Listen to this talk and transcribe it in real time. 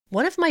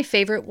One of my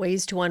favorite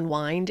ways to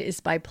unwind is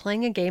by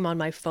playing a game on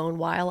my phone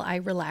while I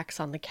relax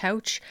on the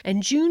couch,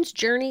 and June's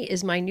Journey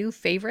is my new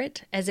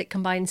favorite as it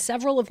combines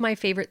several of my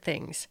favorite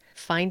things: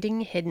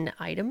 finding hidden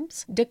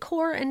items,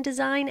 decor and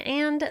design,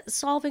 and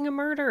solving a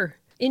murder.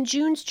 In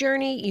June's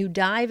Journey, you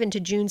dive into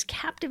June's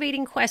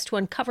captivating quest to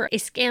uncover a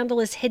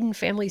scandalous hidden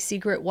family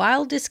secret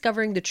while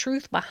discovering the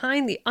truth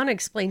behind the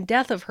unexplained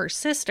death of her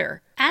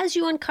sister. As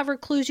you uncover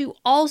clues, you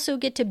also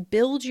get to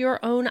build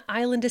your own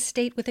island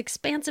estate with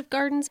expansive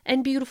gardens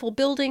and beautiful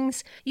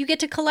buildings. You get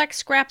to collect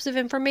scraps of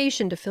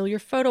information to fill your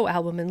photo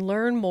album and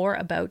learn more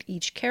about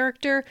each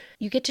character.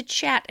 You get to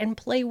chat and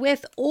play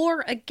with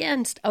or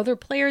against other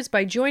players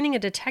by joining a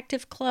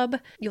detective club.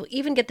 You'll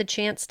even get the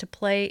chance to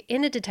play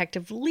in a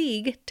detective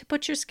league to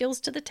put your skills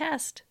to the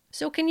test.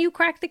 So can you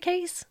crack the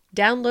case?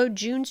 Download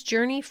June's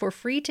Journey for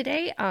free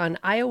today on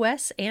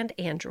iOS and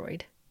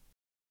Android.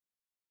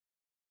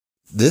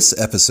 This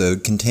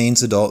episode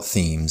contains adult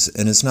themes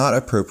and is not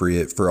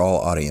appropriate for all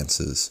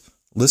audiences.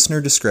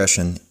 Listener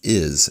discretion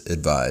is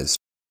advised.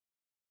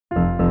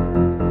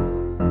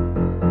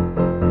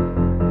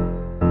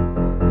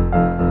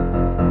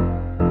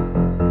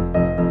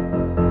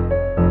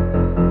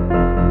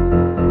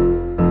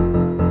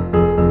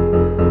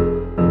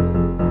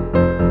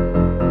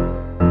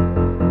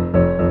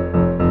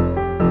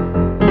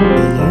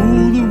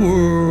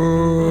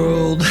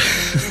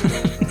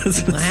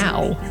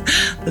 Wow.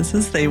 This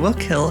is They Will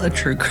Kill, a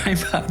true crime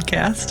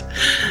podcast.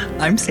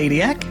 I'm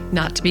Sadiak.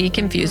 Not to be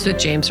confused with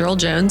James Earl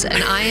Jones,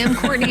 and I am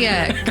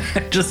Courtney-Eck.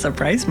 I just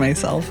surprised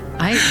myself.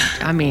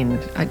 I mean,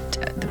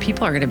 the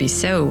people are going to be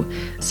so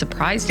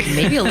surprised and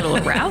maybe a little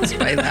aroused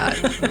by that.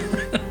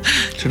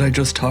 Should I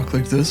just talk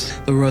like this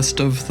the rest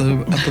of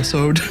the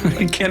episode?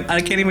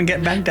 I can't even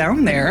get back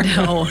down there.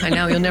 No, I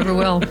know. You'll never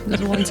will. This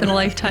is a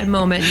once-in-a-lifetime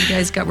moment. You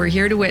guys we're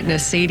here to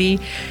witness. Sadie,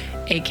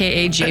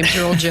 a.k.a. James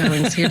Earl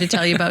Jones, here to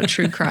tell you about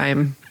true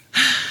crime.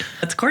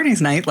 It's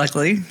Courtney's night,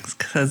 luckily,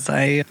 because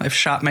I've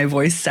shot my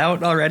voice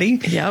out already.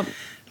 Yep.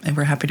 And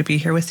we're happy to be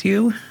here with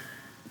you.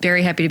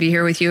 Very happy to be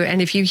here with you.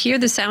 And if you hear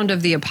the sound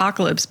of the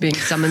apocalypse being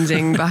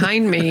summoning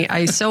behind me,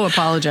 I so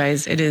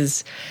apologize. It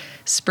is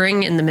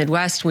spring in the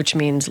Midwest, which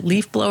means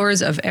leaf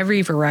blowers of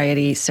every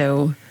variety.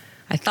 So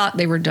I thought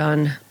they were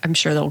done. I'm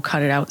sure they'll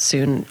cut it out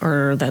soon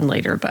or then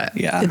later. But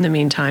in the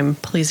meantime,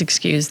 please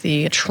excuse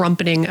the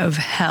trumpeting of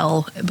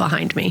hell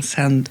behind me.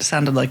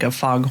 Sounded like a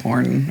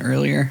foghorn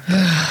earlier.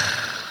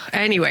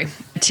 Anyway,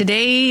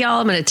 today,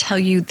 y'all, I'm going to tell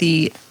you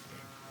the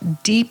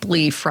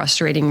deeply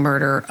frustrating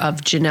murder of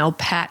Janelle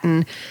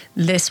Patton.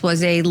 This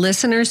was a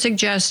listener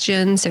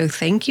suggestion. So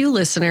thank you,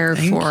 listener,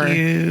 for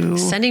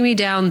sending me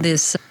down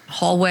this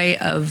hallway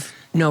of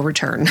no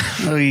return.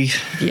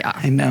 Yeah,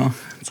 I know.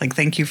 It's like,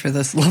 thank you for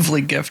this lovely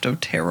gift of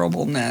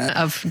terribleness.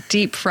 Of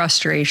deep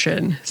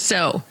frustration.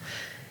 So,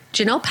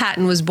 Janelle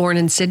Patton was born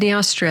in Sydney,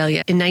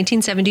 Australia in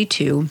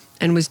 1972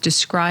 and was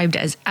described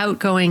as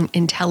outgoing,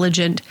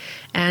 intelligent,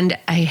 and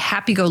a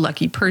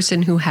happy-go-lucky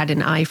person who had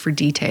an eye for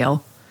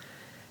detail.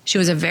 She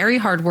was a very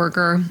hard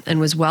worker and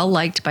was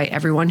well-liked by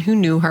everyone who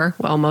knew her,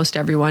 well, most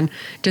everyone,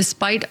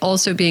 despite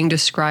also being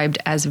described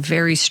as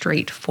very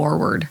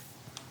straightforward.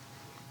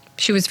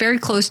 She was very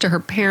close to her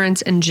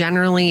parents and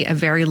generally a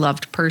very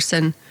loved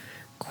person.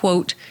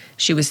 Quote,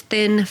 she was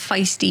thin,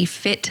 feisty,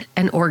 fit,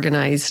 and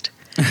organized.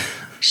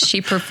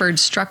 She preferred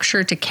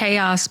structure to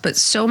chaos, but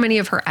so many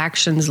of her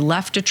actions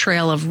left a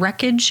trail of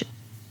wreckage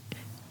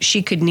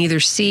she could neither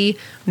see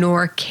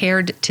nor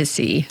cared to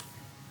see.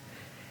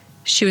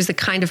 She was the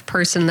kind of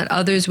person that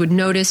others would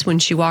notice when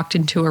she walked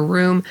into a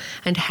room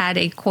and had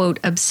a, quote,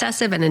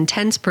 obsessive and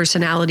intense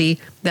personality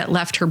that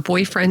left her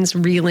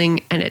boyfriends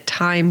reeling and at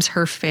times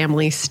her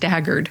family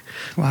staggered.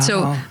 Wow.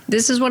 So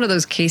this is one of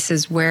those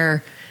cases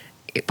where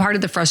part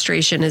of the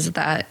frustration is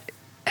that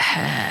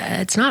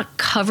it's not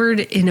covered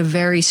in a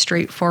very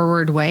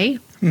straightforward way.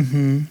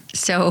 Mm-hmm.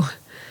 So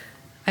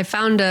I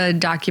found a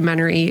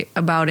documentary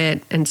about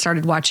it and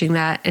started watching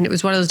that. And it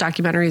was one of those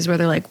documentaries where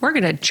they're like, we're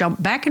going to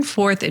jump back and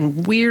forth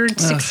in weird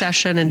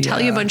succession and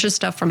tell you a bunch of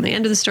stuff from the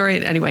end of the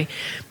story. Anyway,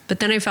 but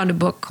then I found a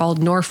book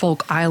called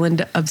Norfolk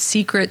Island of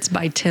Secrets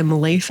by Tim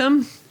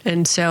Latham.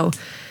 And so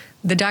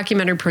the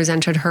documentary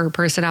presented her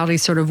personality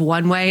sort of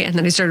one way. And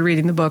then I started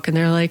reading the book and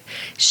they're like,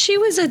 she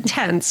was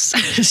intense.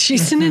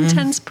 She's an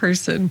intense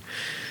person.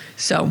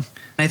 So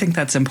I think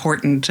that's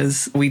important,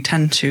 is we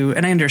tend to,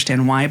 and I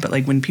understand why, but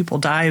like when people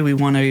die, we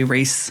want to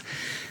erase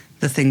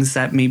the things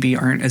that maybe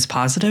aren't as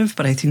positive,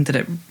 but I think that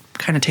it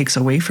kind of takes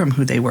away from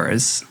who they were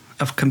as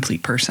a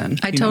complete person.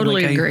 I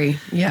totally agree.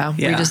 Yeah,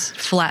 we just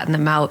flatten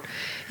them out.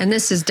 And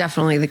this is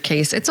definitely the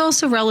case. It's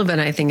also relevant,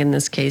 I think, in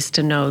this case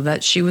to know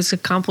that she was a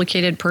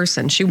complicated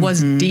person. she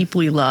was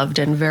deeply loved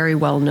and very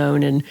well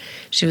known. And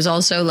she was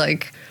also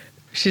like,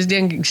 she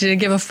didn't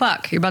give a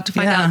fuck. You're about to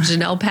find out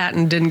Janelle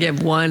Patton didn't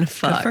give one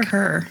fuck. Good for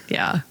her.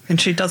 Yeah.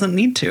 And she doesn't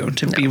need to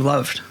be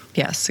loved.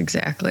 Yes,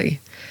 exactly.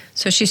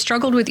 So she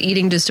struggled with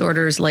eating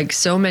disorders like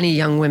so many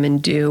young women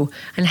do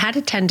and had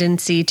a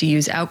tendency to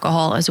use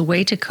alcohol as a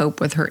way to cope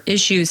with her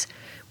issues,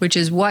 which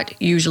is what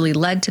usually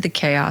led to the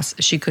chaos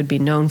she could be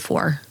known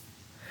for.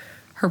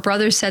 Her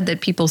brother said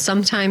that people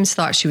sometimes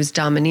thought she was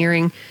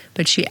domineering,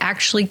 but she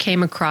actually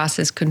came across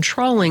as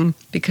controlling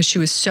because she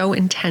was so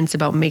intense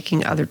about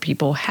making other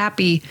people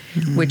happy,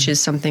 which is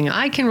something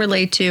I can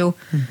relate to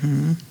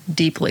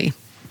deeply.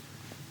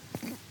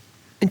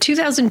 In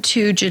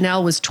 2002,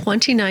 Janelle was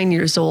 29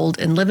 years old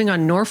and living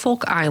on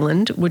Norfolk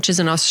Island, which is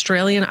an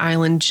Australian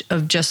island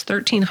of just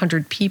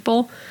 1,300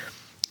 people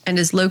and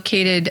is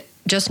located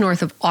just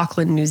north of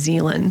Auckland, New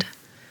Zealand.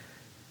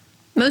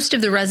 Most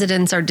of the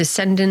residents are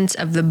descendants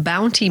of the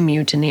Bounty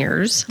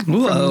mutineers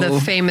from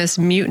the famous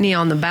Mutiny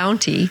on the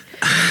Bounty.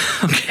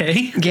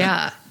 Okay.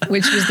 Yeah,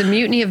 which was the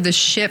mutiny of the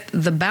ship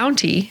The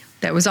Bounty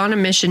that was on a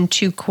mission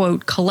to,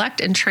 quote, collect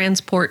and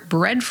transport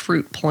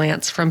breadfruit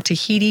plants from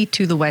Tahiti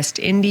to the West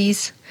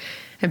Indies.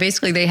 And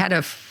basically they had a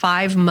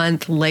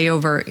 5-month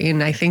layover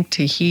in, I think,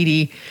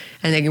 Tahiti,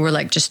 and they were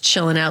like just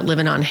chilling out,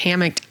 living on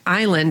Hammock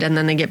Island, and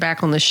then they get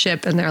back on the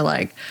ship and they're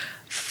like,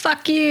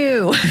 fuck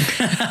you,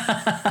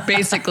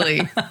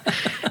 basically,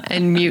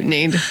 and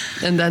mutinied.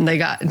 And then they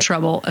got in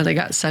trouble and they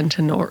got sent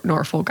to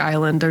Norfolk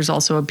Island. There's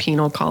also a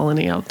penal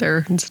colony out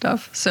there and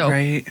stuff. So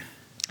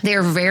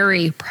they're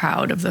very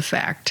proud of the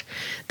fact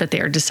that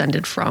they are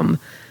descended from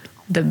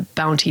the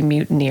Bounty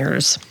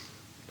mutineers.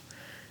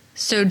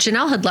 So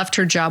Janelle had left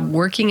her job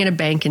working in a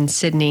bank in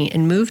Sydney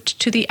and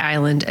moved to the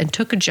island and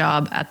took a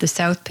job at the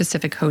South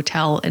Pacific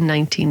Hotel in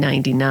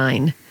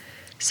 1999.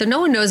 So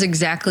no one knows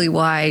exactly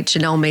why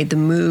Janelle made the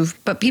move,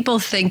 but people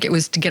think it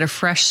was to get a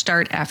fresh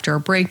start after a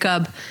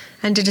breakup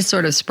and to just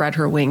sort of spread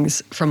her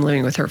wings from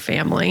living with her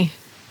family.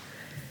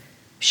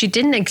 She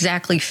didn't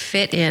exactly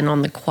fit in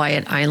on the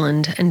quiet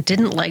island and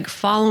didn't like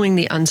following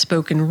the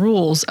unspoken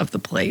rules of the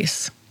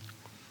place.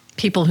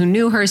 People who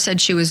knew her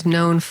said she was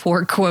known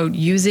for, quote,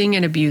 using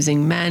and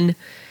abusing men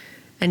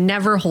and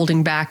never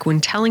holding back when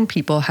telling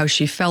people how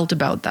she felt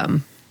about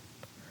them.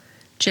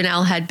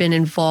 Janelle had been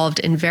involved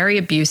in very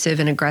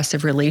abusive and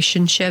aggressive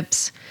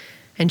relationships,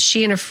 and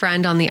she and a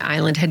friend on the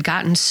island had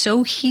gotten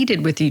so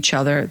heated with each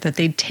other that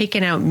they'd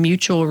taken out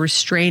mutual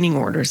restraining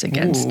orders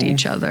against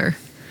each other.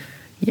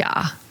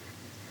 Yeah.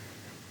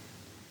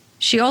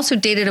 She also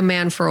dated a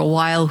man for a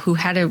while who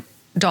had a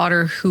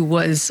daughter who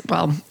was,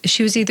 well,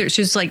 she was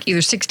like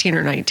either 16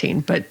 or 19,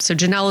 but so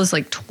Janelle is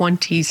like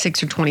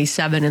 26 or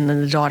 27, and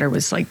then the daughter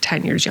was like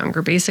 10 years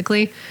younger,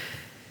 basically.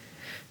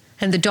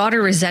 And the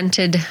daughter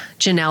resented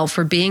Janelle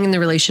for being in the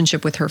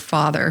relationship with her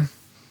father.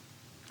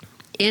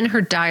 In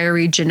her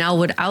diary, Janelle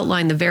would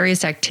outline the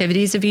various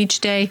activities of each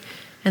day,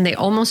 and they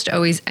almost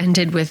always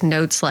ended with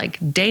notes like,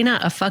 Dana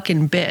a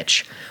fucking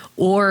bitch,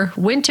 or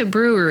went to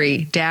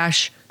brewery,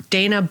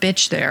 Dana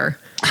bitch there,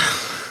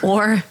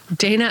 or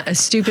Dana a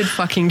stupid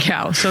fucking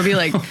cow. So it'd be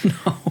like,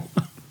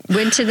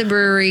 went to the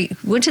brewery,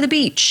 went to the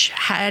beach,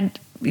 had,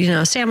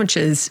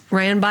 sandwiches,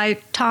 ran by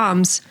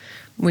Tom's,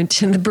 went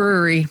to the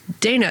brewery,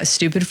 Dana, a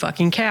stupid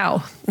fucking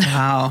cow.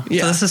 Wow.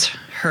 Yeah. So this is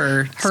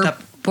her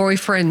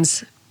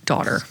boyfriend's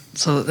daughter.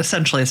 So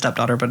essentially a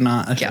stepdaughter, but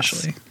not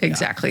officially. Yes,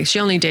 exactly. Yeah. She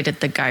only dated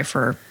the guy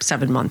for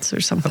 7 months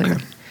or something.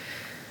 Okay.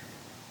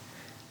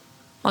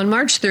 On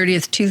March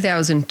 30th,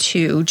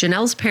 2002,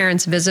 Janelle's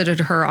parents visited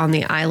her on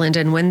the island,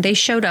 and when they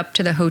showed up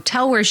to the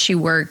hotel where she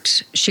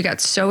worked, she got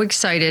so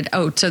excited.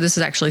 Oh, so this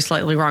is actually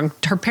slightly wrong.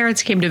 Her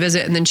parents came to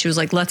visit, and then she was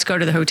like, let's go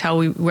to the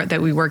hotel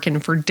that we work in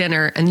for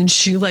dinner. And then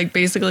she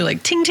basically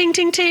ting, ting,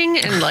 ting, ting,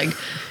 and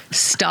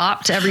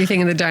stopped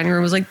everything in the dining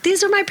room, was like,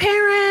 these are my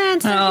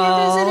parents.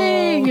 They're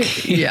visiting.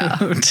 Cute.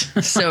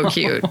 Yeah, so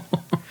cute.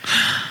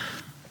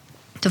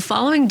 The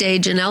following day,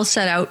 Janelle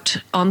set out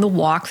on the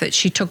walk that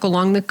she took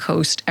along the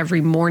coast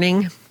every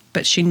morning,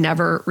 but she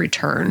never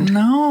returned.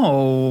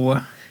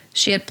 No.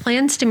 She had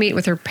plans to meet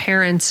with her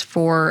parents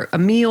for a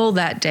meal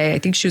that day. I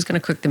think she was going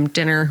to cook them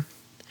dinner.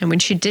 And when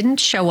she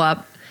didn't show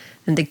up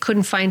and they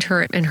couldn't find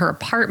her in her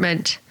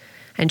apartment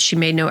and she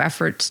made no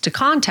efforts to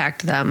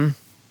contact them,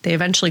 they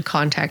eventually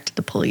contacted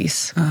the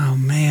police. Oh,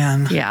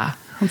 man. Yeah.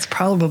 That's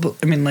probably,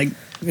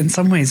 in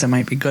some ways it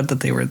might be good that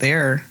they were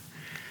there.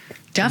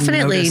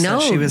 Definitely, no.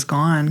 She was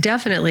gone.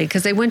 Definitely,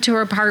 because they went to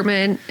her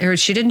apartment, or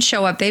she didn't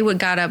show up. They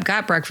got up,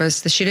 got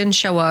breakfast. She didn't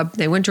show up.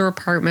 They went to her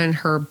apartment.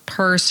 Her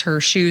purse, her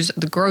shoes,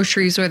 the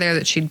groceries were there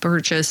that she'd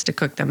purchased to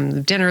cook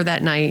them dinner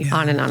that night.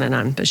 On and on and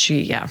on. But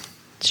she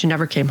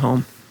never came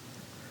home.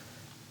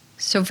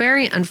 So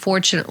very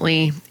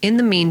unfortunately, in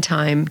the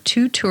meantime,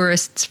 2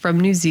 tourists from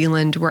New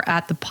Zealand were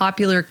at the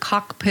popular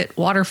Cockpit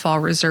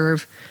Waterfall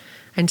Reserve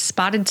and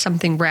spotted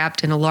something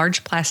wrapped in a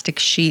large plastic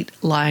sheet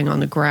lying on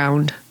the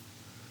ground.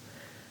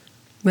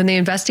 When they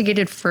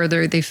investigated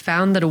further, they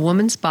found that a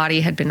woman's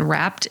body had been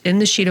wrapped in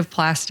the sheet of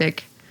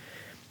plastic,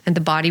 and the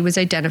body was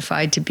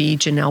identified to be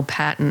Janelle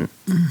Patton.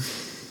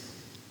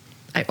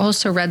 I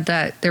also read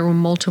that there were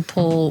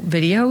multiple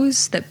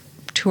videos that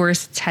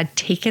tourists had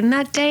taken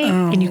that day,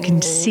 and you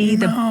can see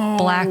the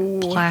black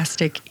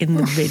plastic in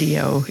the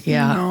video.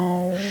 Yeah.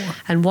 No.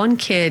 And one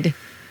kid,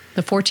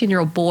 the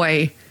 14-year-old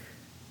boy,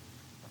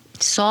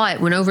 saw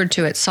it, went over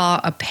to it, saw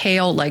a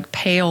pale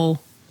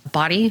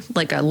body,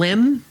 like a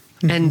limb,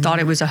 and thought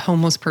it was a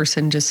homeless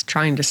person just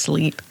trying to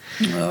sleep.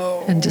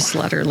 Oh. And just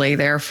let her lay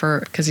there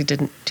because he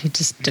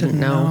just didn't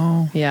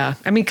know. Yeah.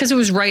 I mean, because it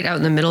was right out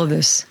in the middle of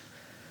this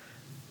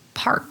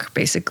park,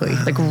 basically,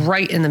 like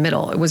right in the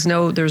middle. There was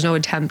no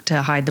attempt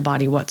to hide the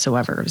body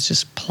whatsoever. It was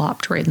just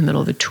plopped right in the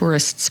middle of the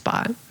tourist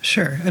spot.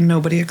 Sure. And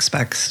nobody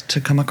expects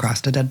to come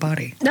across a dead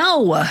body.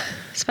 No,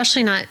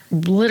 especially not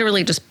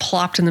literally just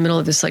plopped in the middle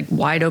of this like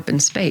wide open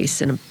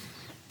space in a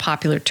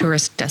popular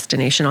tourist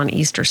destination on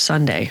Easter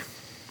Sunday.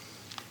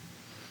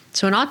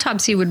 So an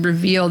autopsy would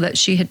reveal that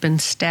she had been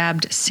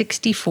stabbed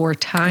 64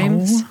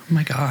 times. Oh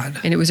my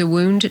God. And it was a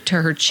wound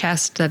to her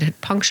chest that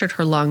had punctured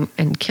her lung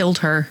and killed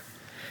her.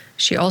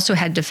 She also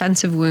had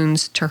defensive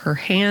wounds to her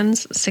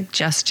hands,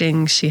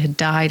 suggesting she had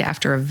died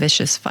after a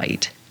vicious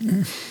fight.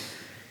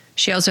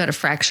 She also had a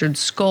fractured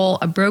skull,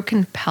 a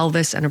broken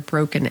pelvis, and a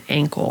broken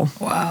ankle.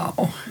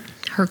 Wow.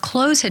 Her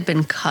clothes had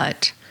been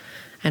cut,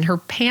 and her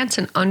pants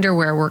and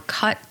underwear were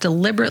cut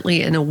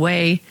deliberately in a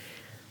way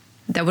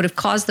that would have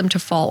caused them to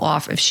fall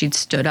off if she'd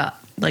stood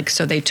up. Like,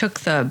 so they took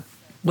the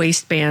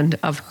waistband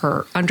of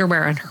her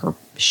underwear and her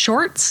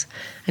shorts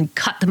and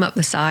cut them up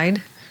the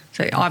side.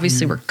 So they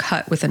obviously were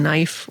cut with a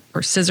knife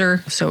or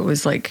scissor. So it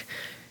was like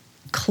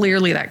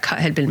clearly that cut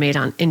had been made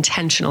on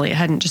intentionally. It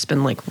hadn't just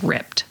been like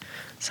ripped.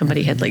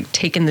 Somebody had like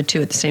taken the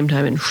two at the same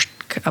time and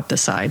up the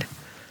side.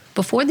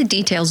 Before the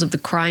details of the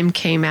crime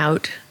came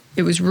out,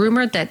 it was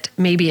rumored that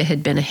maybe it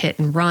had been a hit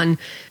and run,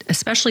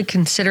 especially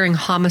considering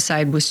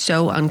homicide was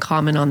so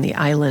uncommon on the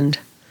island.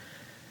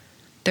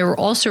 There were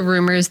also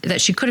rumors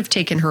that she could have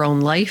taken her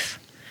own life,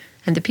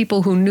 and the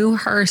people who knew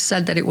her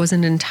said that it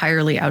wasn't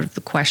entirely out of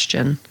the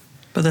question.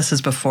 But this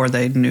is before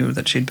they knew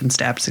that she'd been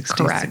stabbed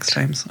 66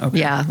 times. Okay.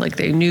 Yeah, like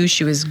they knew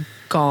she was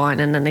gone,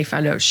 and then they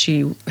found out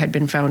she had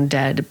been found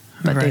dead,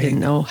 but they didn't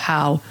know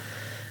how.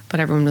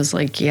 But everyone was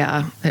like,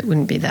 yeah, it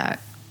wouldn't be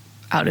that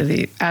out of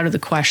the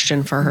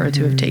question for her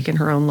to have taken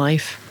her own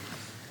life.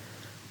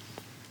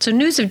 So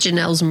news of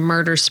Janelle's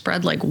murder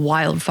spread like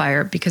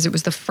wildfire because it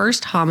was the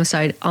first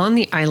homicide on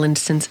the island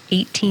since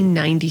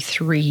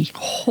 1893.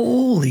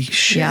 Holy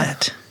shit. Yeah.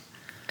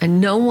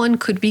 And no one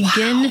could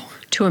begin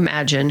to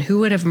imagine who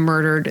would have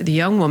murdered the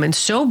young woman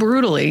so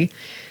brutally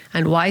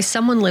and why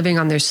someone living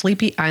on their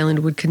sleepy island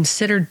would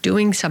consider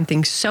doing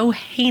something so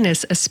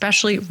heinous,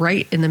 especially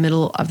right in the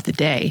middle of the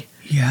day.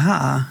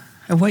 Yeah.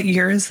 And what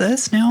year is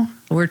this now?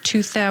 We're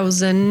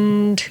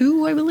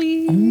 2002, I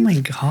believe. Oh my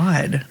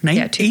God.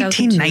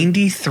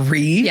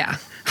 1893? Yeah.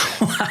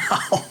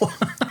 Wow.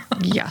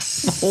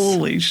 Yes.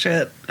 Holy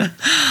shit.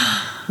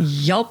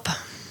 Yup.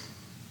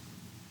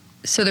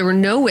 So there were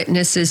no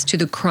witnesses to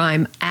the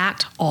crime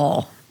at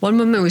all. One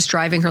woman was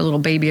driving her little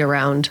baby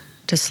around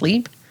to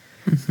sleep,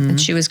 and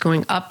she was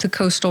going up the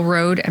coastal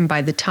road, and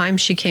by the time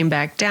she came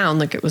back down,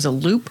 like it was a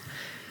loop,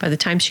 by the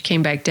time she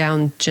came back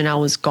down, Janelle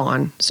was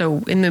gone. So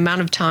in the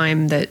amount of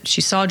time that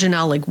she saw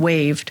Janelle, like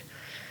waved,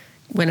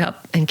 went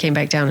up and came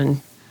back down,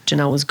 and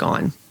Janelle was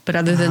gone. But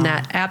other than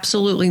that,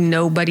 absolutely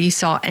nobody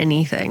saw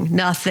anything.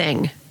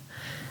 Nothing.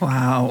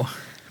 Wow.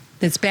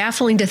 It's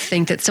baffling to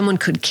think that someone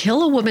could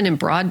kill a woman in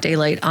broad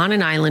daylight on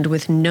an island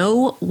with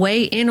no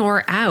way in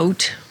or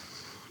out,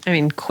 I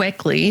mean,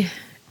 quickly,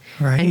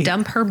 and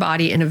dump her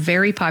body in a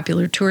very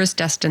popular tourist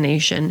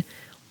destination,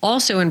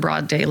 also in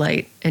broad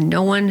daylight, and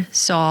no one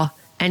saw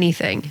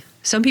anything.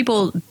 Some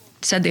people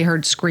said they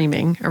heard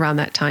screaming around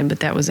that time,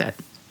 but that was it.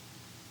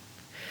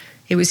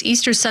 It was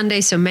Easter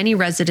Sunday, so many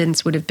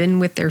residents would have been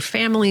with their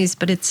families,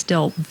 but it's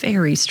still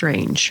very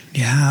strange.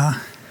 Yeah.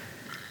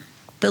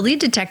 The lead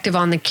detective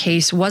on the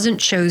case wasn't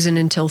chosen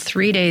until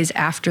 3 days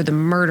after the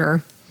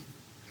murder.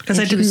 Because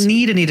I didn't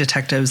need any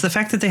detectives. The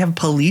fact that they have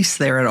police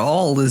there at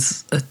all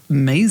is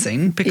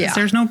amazing because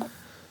there's no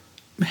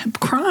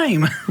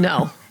crime.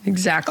 No,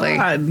 exactly.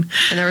 God. And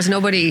there was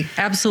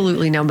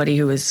absolutely nobody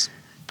who was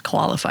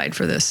qualified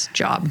for this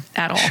job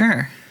at all.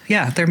 Sure.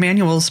 Yeah, their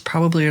manuals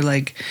probably are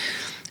like,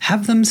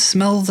 have them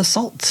smell the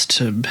salts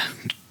to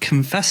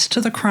confess to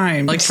the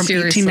crime. Like from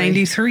Seriously.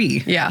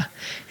 1893. Yeah.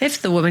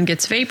 If the woman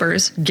gets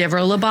vapors, give her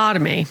a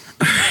lobotomy.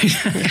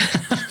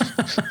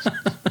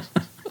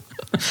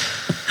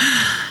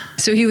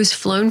 So he was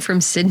flown from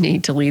Sydney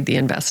to lead the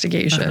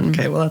investigation.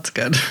 Okay, well, that's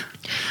good.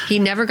 He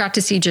never got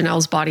to see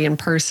Janelle's body in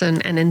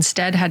person and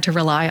instead had to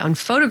rely on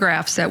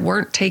photographs that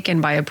weren't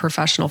taken by a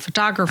professional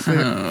photographer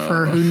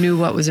who knew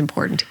what was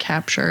important to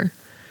capture.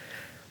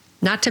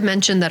 Not to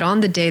mention that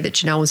on the day that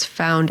Janelle was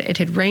found, it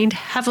had rained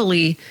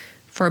heavily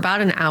for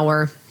about an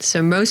hour,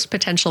 so most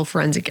potential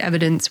forensic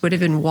evidence would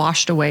have been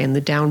washed away in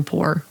the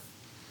downpour.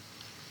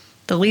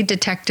 The lead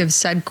detective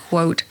said,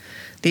 quote,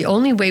 "The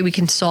only way we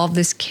can solve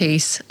this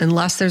case,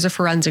 unless there's a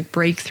forensic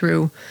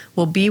breakthrough,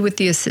 will be with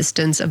the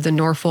assistance of the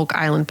Norfolk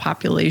Island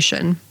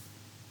population."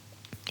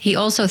 He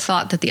also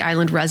thought that the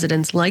island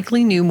residents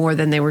likely knew more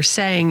than they were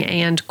saying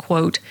and,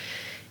 quote,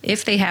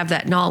 "If they have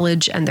that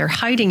knowledge and they're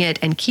hiding it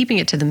and keeping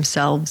it to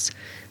themselves,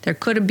 there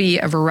could be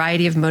a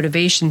variety of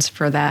motivations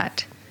for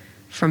that,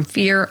 from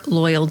fear,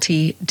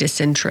 loyalty,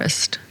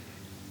 disinterest."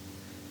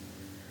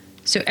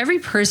 So every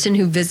person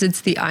who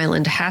visits the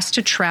island has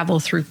to travel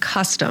through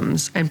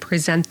customs and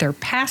present their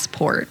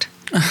passport.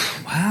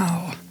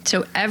 Wow.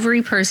 So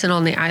every person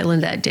on the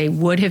island that day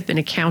would have been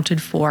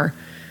accounted for,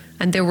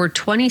 and there were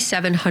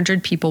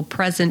 2,700 people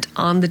present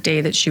on the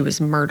day that she was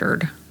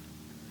murdered.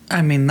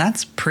 I mean,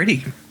 that's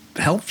pretty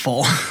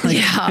helpful.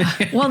 Yeah.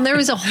 Well, there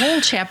was a whole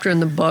chapter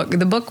in the book.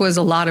 The book was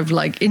a lot of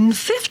like, in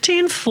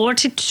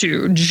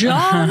 1542,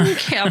 John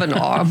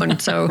Kavanaugh. And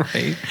so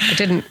I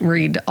didn't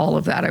read all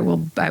of that. I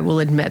will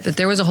admit that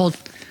there was a whole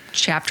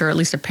chapter, at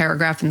least a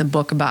paragraph in the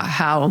book about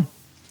how,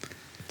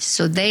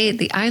 so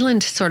the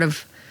island sort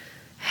of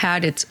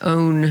had its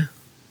own, I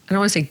don't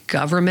want to say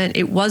government.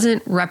 It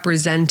wasn't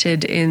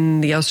represented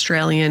in the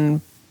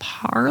Australian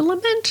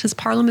Parliament. Is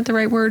Parliament the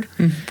right word?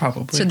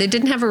 Probably. So they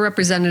didn't have a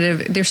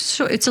representative.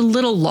 It's a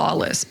little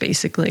lawless,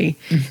 basically.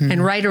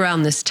 And right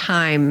around this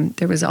time,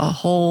 there was a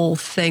whole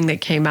thing that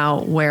came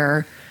out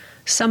where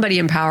somebody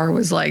in power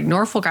was like,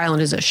 Norfolk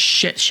Island is a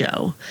shit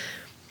show,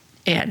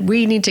 and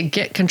we need to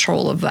get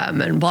control of them,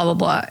 and blah, blah,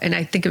 blah. And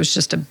I think it was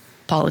just a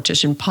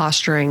politician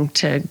posturing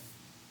to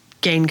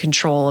gain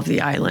control of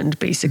the island,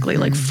 basically,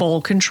 like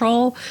full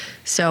control.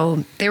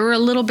 So they were a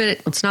little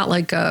bit, it's not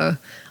like a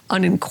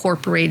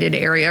unincorporated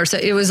area. Or so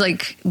it was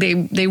like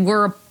they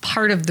were a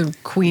part of the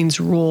Queen's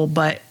rule,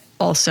 but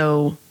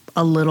also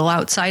a little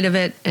outside of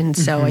it. And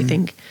so I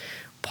think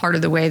part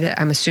of the way that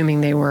I'm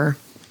assuming they were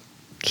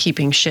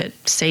keeping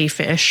shit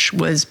safe-ish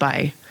was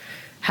by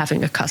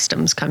having a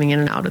customs coming in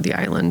and out of the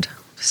island.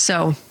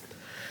 So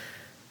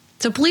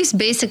police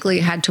basically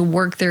had to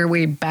work their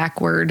way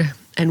backward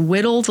and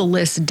whittle the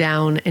list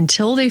down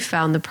until they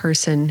found the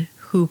person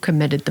who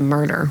committed the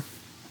murder.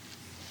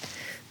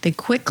 They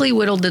quickly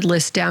whittled the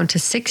list down to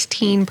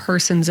 16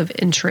 persons of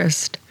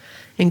interest,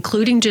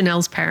 including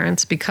Janelle's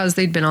parents, because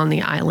they'd been on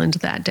the island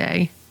that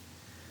day.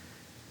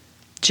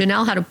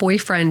 Janelle had a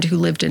boyfriend who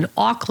lived in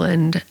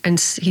Auckland, and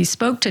he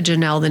spoke to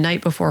Janelle the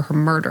night before her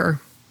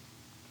murder.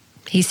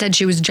 He said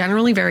she was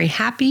generally very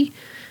happy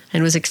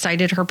and was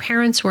excited her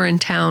parents were in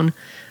town,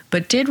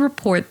 but did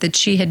report that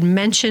she had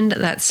mentioned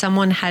that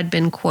someone had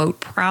been, quote,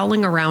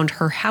 prowling around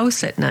her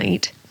house at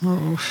night.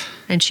 Oh.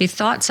 And she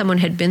thought someone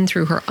had been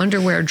through her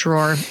underwear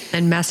drawer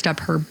and messed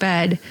up her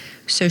bed,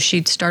 so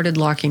she'd started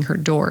locking her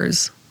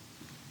doors.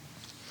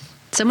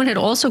 Someone had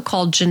also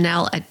called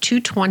Janelle at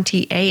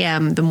 2:20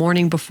 a.m. the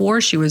morning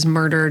before she was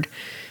murdered,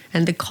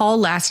 and the call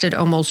lasted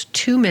almost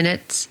 2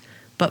 minutes,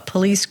 but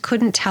police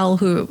couldn't tell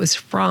who it was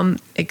from,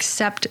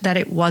 except that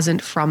it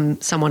wasn't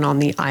from someone on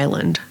the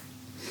island.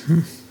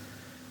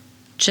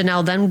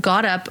 Janelle then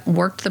got up,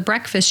 worked the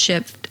breakfast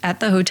shift at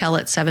the hotel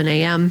at 7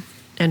 a.m.,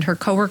 and her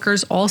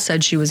coworkers all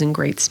said she was in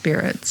great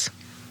spirits.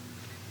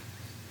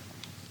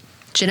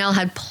 Janelle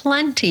had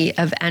plenty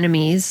of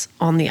enemies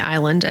on the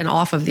island and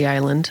off of the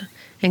island,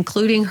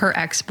 including her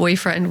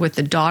ex-boyfriend with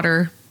the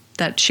daughter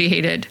that she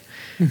hated,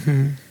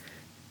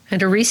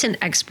 and a recent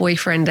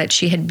ex-boyfriend that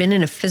she had been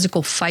in a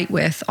physical fight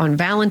with on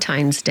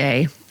Valentine's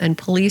Day, and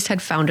police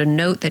had found a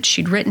note that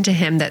she'd written to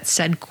him that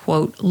said,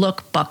 quote,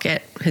 "Look,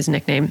 Bucket," his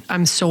nickname,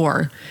 "I'm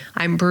sore.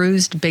 I'm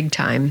bruised big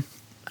time.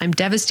 I'm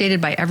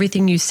devastated by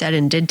everything you said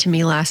and did to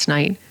me last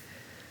night.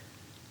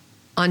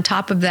 On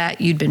top of that,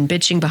 you'd been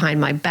bitching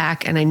behind my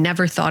back, and I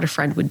never thought a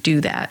friend would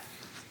do that.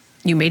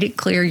 You made it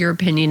clear your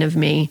opinion of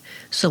me,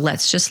 so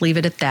let's just leave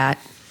it at that.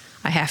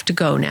 I have to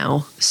go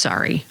now.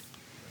 Sorry."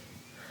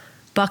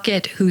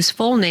 Bucket, whose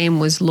full name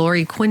was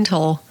Lori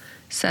Quintal,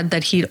 said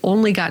that he'd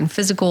only gotten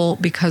physical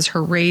because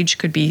her rage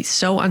could be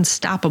so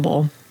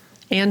unstoppable,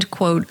 and,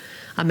 quote,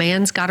 "A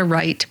man's got a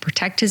right to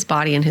protect his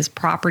body and his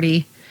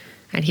property,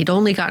 and he'd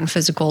only gotten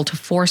physical to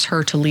force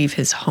her to leave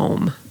his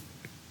home."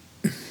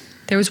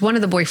 There was one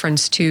of the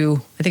boyfriends,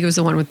 too, I think it was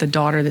the one with the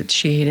daughter that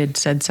she hated,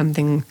 said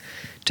something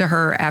to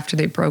her after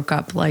they broke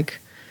up, like,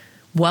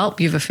 "Well,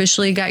 you've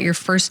officially got your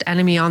first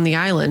enemy on the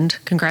island.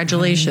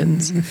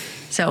 Congratulations."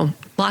 So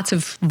lots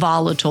of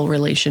volatile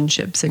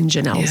relationships in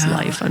Janelle's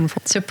life.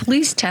 So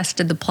police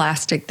tested the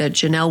plastic that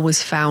Janelle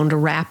was found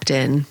wrapped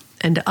in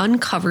and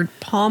uncovered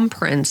palm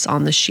prints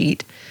on the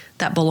sheet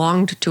that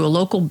belonged to a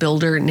local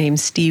builder named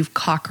Steve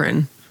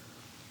Cochran.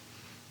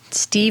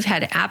 Steve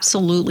had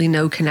absolutely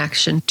no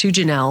connection to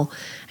Janelle,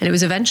 and it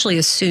was eventually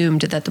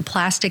assumed that the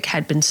plastic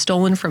had been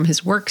stolen from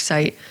his work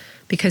site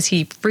because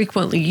he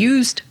frequently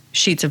used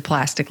sheets of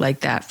plastic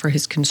like that for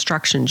his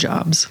construction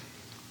jobs.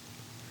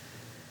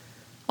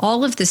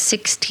 All of the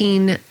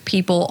 16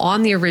 people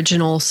on the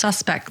original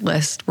suspect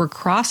list were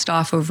crossed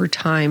off over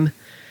time,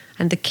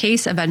 and the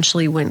case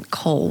eventually went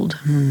cold.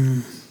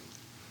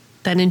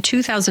 Then in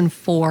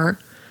 2004,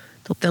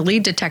 the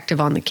lead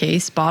detective on the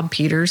case, Bob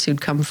Peters,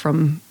 who'd come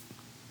from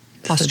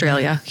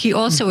Australia, he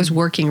also was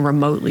working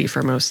remotely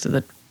for most of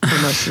the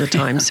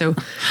time. So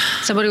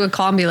somebody would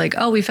call and be like,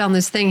 "Oh, we found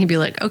this thing." He'd be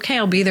like, "Okay,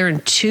 I'll be there in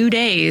 2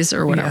 days,"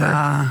 or whatever.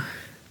 Yeah.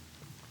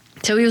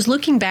 So he was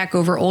looking back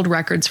over old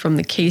records from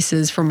the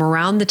cases from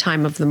around the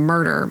time of the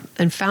murder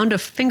and found a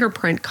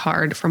fingerprint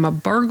card from a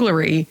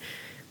burglary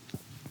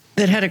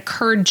that had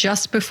occurred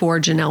just before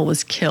Janelle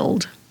was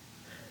killed.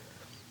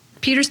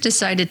 Peters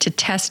decided to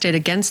test it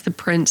against the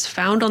prints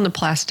found on the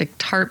plastic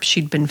tarp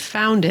she'd been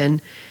found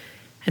in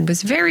and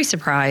was very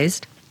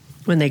surprised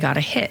when they got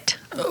a hit.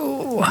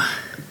 Oh.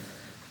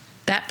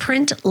 That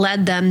print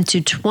led them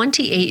to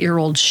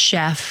 28-year-old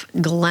chef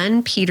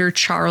Glenn Peter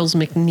Charles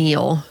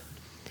McNeil,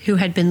 who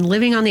had been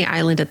living on the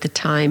island at the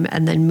time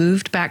and then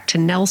moved back to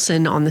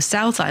Nelson on the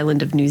South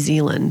Island of New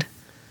Zealand.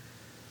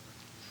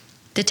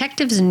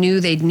 Detectives knew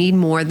they'd need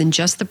more than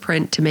just the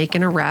print to make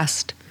an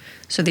arrest,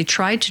 so they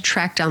tried to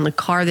track down the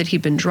car that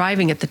he'd been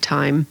driving at the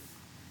time,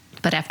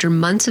 but after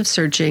months of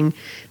searching,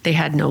 they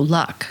had no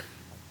luck.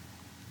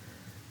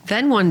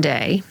 Then one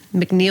day,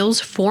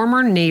 McNeil's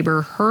former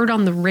neighbor heard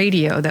on the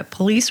radio that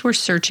police were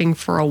searching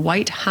for a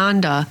white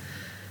Honda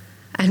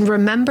and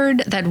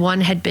remembered that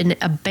one had been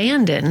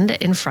abandoned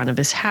in front of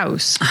his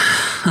house.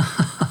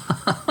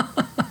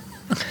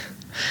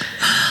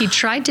 He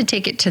tried to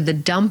take it to the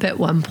dump at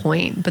one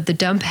point, but the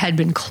dump had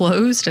been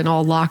closed and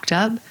all locked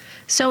up,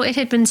 so it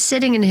had been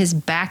sitting in his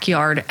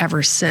backyard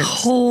ever since.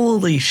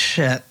 Holy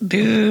shit,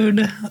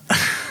 dude.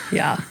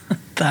 Yeah.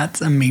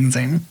 That's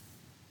amazing.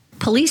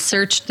 Police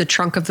searched the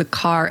trunk of the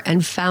car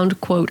and found,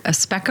 quote, a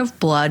speck of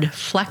blood,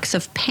 flecks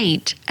of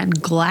paint,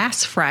 and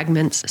glass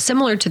fragments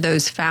similar to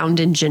those found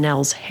in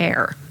Janelle's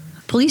hair.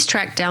 Police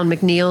tracked down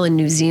McNeil in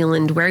New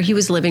Zealand, where he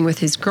was living with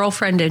his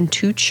girlfriend and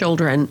 2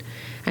 children,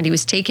 and he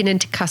was taken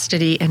into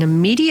custody and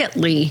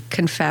immediately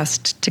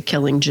confessed to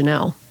killing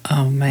Janelle.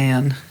 Oh,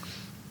 man.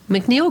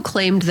 McNeil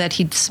claimed that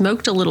he'd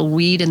smoked a little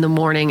weed in the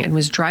morning and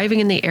was driving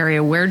in the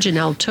area where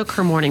Janelle took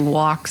her morning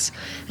walks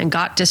and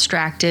got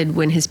distracted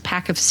when his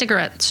pack of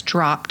cigarettes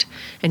dropped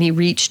and he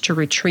reached to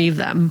retrieve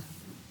them.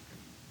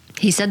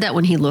 He said that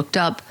when he looked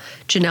up,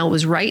 Janelle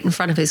was right in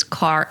front of his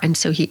car, and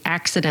so he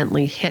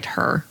accidentally hit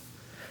her.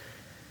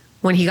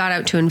 When he got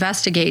out to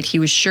investigate, he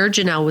was sure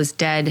Janelle was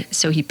dead,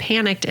 so he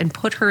panicked and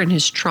put her in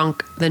his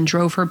trunk, then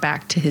drove her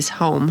back to his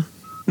home.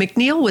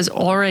 McNeil was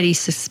already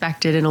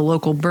suspected in a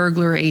local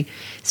burglary,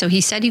 so he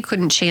said he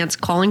couldn't chance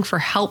calling for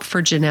help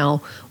for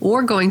Janelle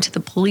or going to the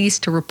police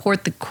to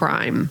report the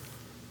crime.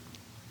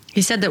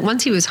 He said that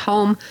once he was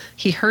home,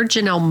 he heard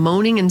Janelle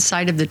moaning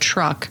inside of the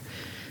truck,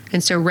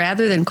 and so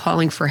rather than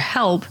calling for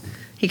help,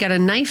 he got a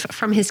knife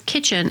from his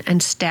kitchen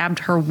and stabbed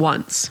her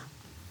once.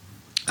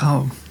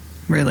 Oh,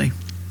 really?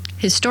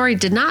 His story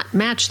did not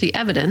match the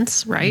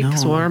evidence, right?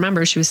 Because No. well,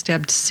 remember, she was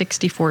stabbed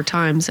 64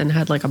 times and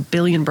had like 1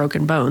 billion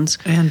broken bones.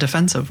 And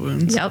defensive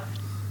wounds. Yep.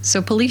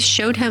 So police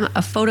showed him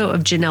a photo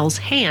of Janelle's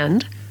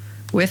hand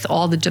with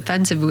all the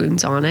defensive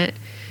wounds on it,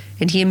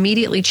 and he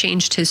immediately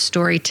changed his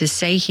story to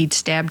say he'd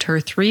stabbed her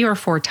 3 or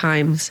 4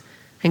 times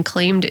and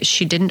claimed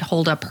she didn't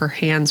hold up her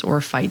hands or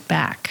fight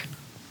back.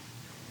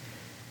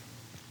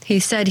 He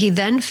said he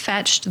then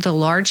fetched the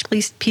large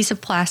piece of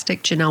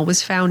plastic Janelle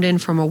was found in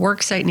from a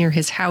work site near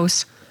his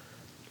house,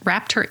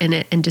 wrapped her in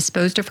it, and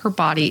disposed of her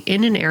body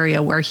in an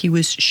area where he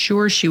was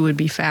sure she would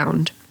be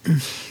found.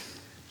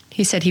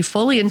 He said he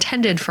fully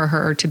intended for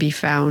her to be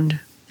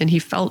found, and he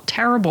felt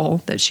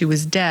terrible that she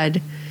was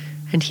dead,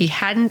 and he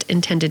hadn't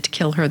intended to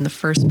kill her in the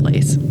first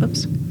place.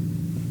 Whoops.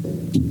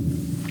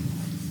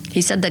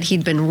 He said that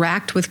he'd been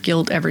racked with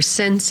guilt ever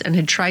since and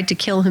had tried to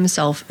kill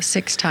himself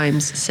 6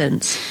 times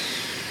since.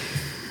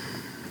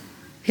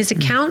 His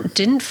account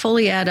didn't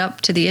fully add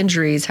up to the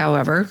injuries,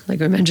 however, like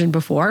we mentioned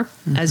before,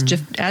 as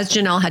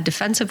Janelle had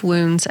defensive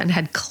wounds and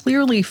had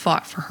clearly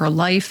fought for her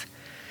life,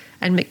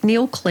 and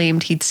McNeil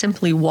claimed he'd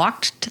simply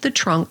walked to the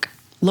trunk,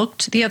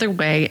 looked the other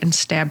way, and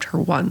stabbed her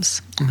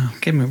once. Oh,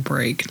 give him a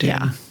break, dude.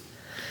 Yeah.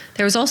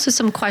 There was also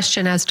some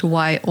question as to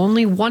why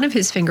only one of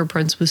his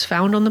fingerprints was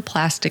found on the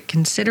plastic,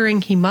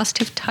 considering he must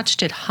have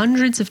touched it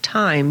hundreds of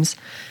times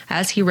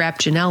as he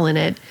wrapped Janelle in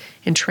it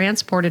and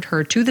transported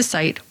her to the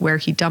site where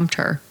he dumped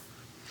her.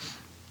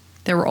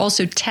 There were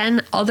also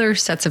 10 other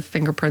sets of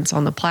fingerprints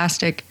on the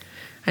plastic,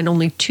 and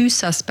only 2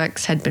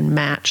 suspects had been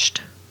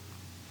matched.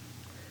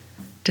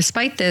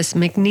 Despite this,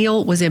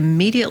 McNeil was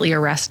immediately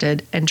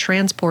arrested and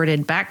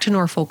transported back to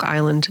Norfolk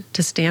Island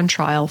to stand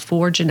trial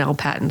for Janelle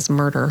Patton's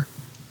murder.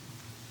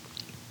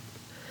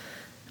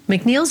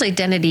 McNeil's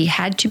identity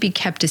had to be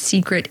kept a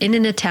secret in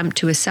an attempt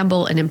to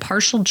assemble an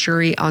impartial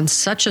jury on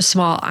such a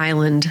small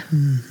island,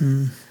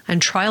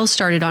 and trial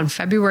started on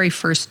February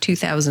 1st,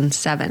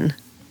 2007.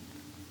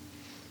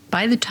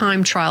 By the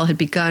time trial had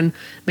begun,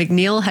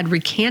 McNeil had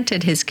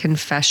recanted his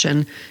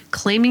confession,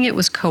 claiming it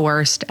was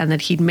coerced and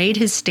that he'd made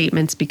his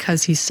statements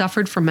because he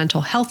suffered from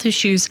mental health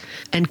issues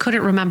and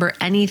couldn't remember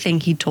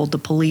anything he'd told the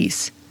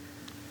police.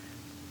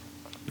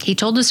 He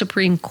told the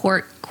Supreme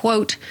Court,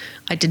 quote,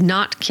 "I did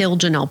not kill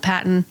Janelle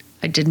Patton.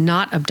 I did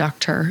not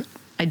abduct her.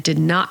 I did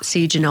not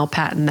see Janelle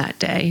Patton that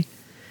day."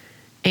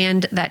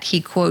 And that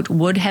he, quote,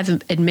 would have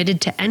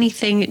admitted to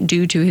anything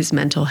due to his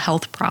mental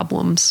health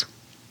problems.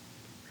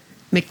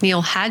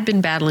 McNeil had been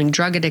battling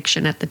drug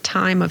addiction at the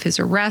time of his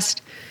arrest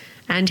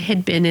and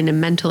had been in a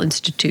mental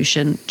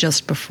institution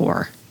just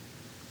before.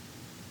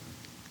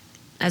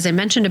 As I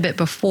mentioned a bit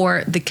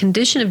before, the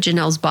condition of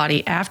Janelle's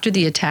body after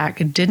the attack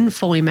didn't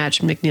fully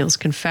match McNeil's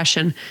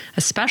confession,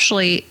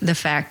 especially the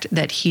fact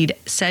that he'd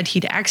said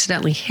he'd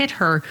accidentally hit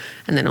her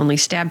and then only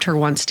stabbed her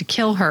once to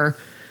kill her,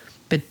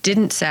 but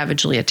didn't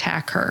savagely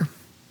attack her.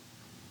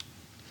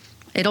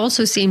 It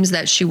also seems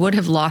that she would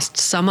have lost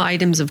some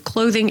items of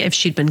clothing if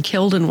she'd been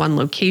killed in one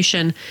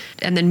location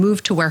and then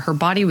moved to where her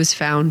body was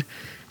found,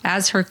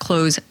 as her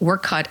clothes were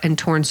cut and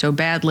torn so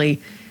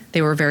badly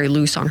they were very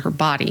loose on her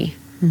body.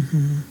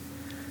 Mm-hmm.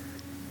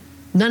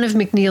 None of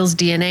McNeil's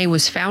DNA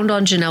was found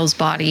on Janelle's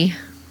body,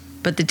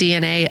 but the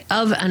DNA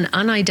of an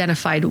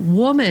unidentified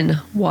woman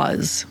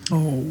was.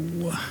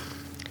 Oh.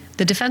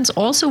 The defense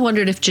also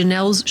wondered if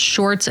Janelle's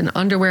shorts and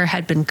underwear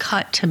had been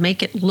cut to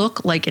make it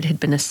look like it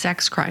had been a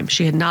sex crime.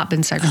 She had not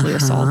been sexually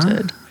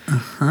assaulted.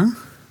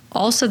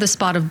 Also, the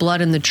spot of blood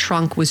in the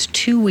trunk was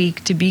too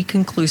weak to be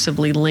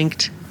conclusively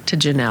linked to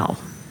Janelle.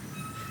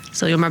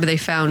 So you'll remember they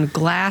found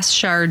glass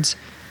shards,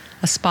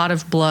 a spot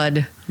of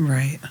blood,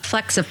 right,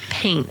 flecks of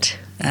paint.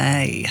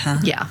 Huh?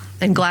 Yeah,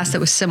 and glass that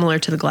was similar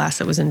to the glass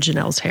that was in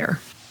Janelle's hair.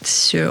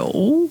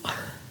 So,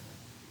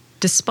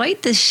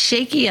 despite the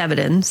shaky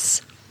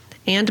evidence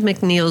and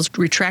McNeil's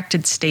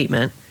retracted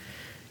statement,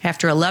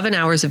 after 11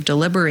 hours of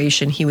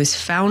deliberation, he was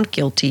found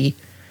guilty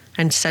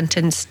and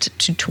sentenced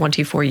to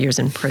 24 years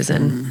in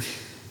prison.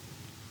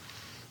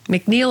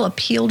 McNeil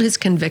appealed his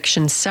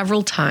conviction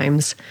several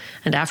times,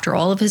 and after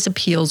all of his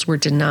appeals were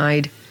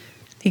denied,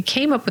 he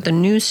came up with a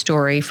new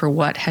story for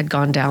what had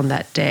gone down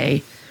that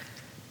day.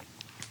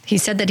 He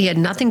said that he had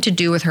nothing to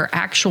do with her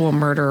actual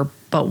murder,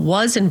 but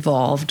was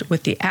involved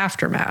with the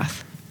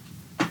aftermath.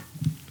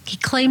 He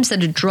claims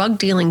that a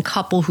drug-dealing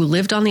couple who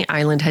lived on the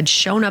island had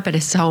shown up at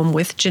his home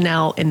with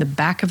Janelle in the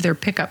back of their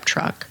pickup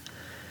truck.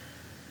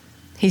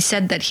 He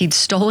said that he'd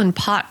stolen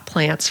pot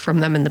plants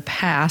from them in the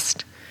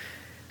past,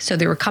 so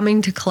they were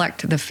coming to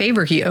collect the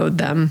favor he owed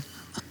them.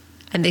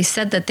 And they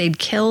said that they'd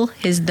kill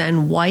his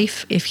then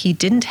wife if he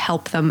didn't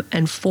help them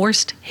and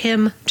forced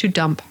him to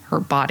dump her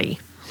body.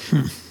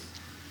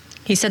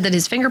 He said that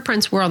his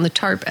fingerprints were on the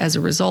tarp as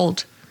a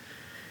result,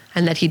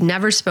 and that he'd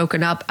never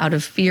spoken up out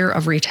of fear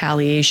of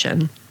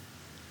retaliation.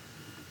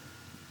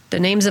 The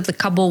names of the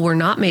couple were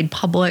not made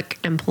public,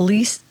 and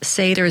police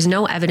say there is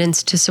no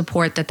evidence to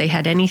support that they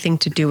had anything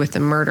to do with the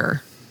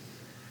murder.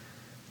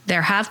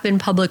 There have been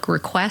public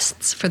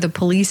requests for the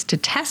police to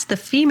test the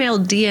female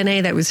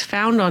DNA that was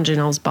found on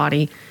Janelle's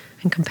body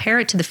and compare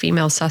it to the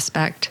female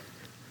suspect.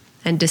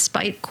 And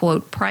despite,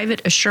 quote,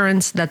 private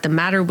assurance that the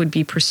matter would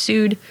be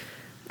pursued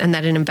and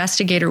that an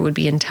investigator would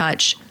be in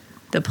touch,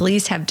 the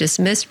police have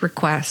dismissed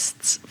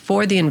requests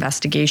for the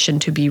investigation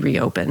to be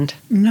reopened.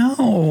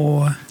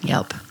 No.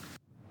 Yep.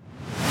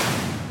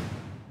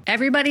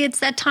 Everybody, it's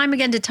that time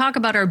again to talk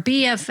about our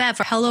BFF,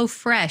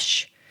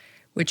 HelloFresh,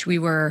 which we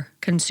were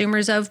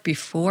consumers of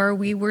before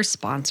we were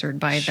sponsored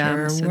by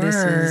them. So this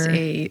is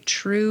a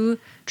true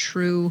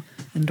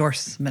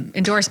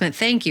endorsement.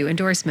 Thank you.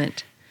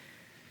 Endorsement.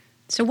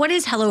 So what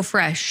is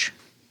HelloFresh?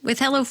 With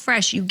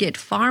HelloFresh, you get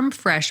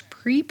farm-fresh,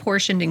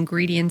 pre-portioned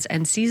ingredients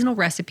and seasonal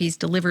recipes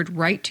delivered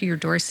right to your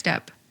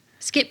doorstep.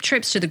 Skip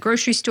trips to the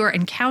grocery store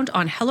and count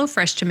on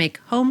HelloFresh to make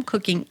home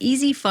cooking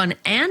easy, fun,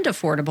 and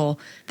affordable.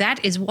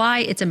 That is why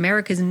it's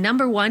America's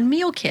 #1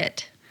 meal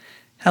kit.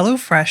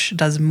 HelloFresh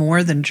does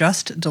more than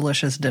just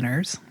delicious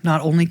dinners. Not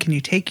only can you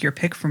take your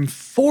pick from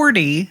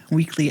 40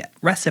 weekly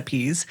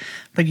recipes,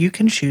 but you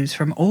can choose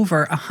from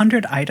over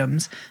 100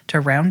 items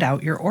to round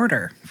out your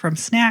order, from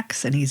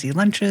snacks and easy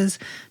lunches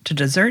to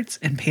desserts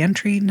and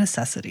pantry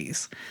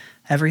necessities.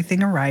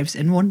 Everything arrives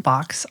in one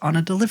box on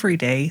a delivery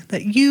day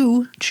that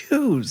you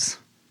choose.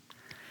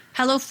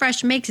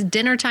 HelloFresh makes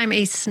dinner time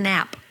a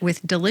snap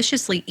with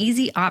deliciously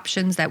easy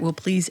options that will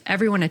please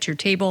everyone at your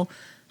table,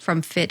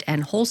 from fit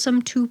and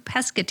wholesome to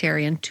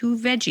pescatarian to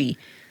veggie.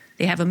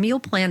 They have a meal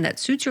plan that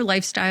suits your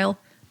lifestyle,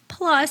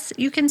 plus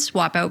you can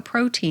swap out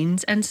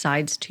proteins and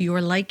sides to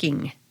your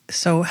liking.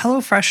 So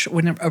HelloFresh,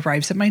 when it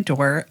arrives at my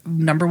door,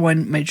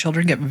 #1, my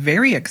children get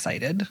very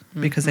excited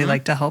because they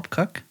like to help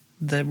cook.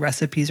 The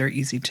recipes are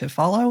easy to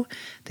follow.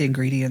 The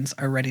ingredients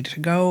are ready to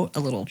go.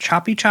 A little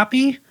choppy,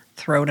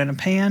 throw it in a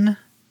pan,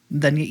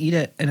 then you eat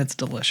it, and it's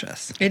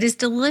delicious. It is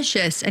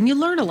delicious, and you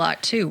learn a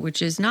lot, too,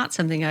 which is not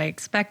something I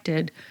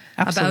expected.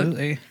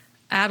 Absolutely.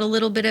 Add a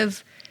little bit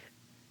of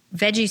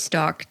veggie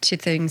stock to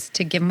things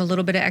to give them a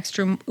little bit of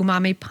extra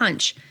umami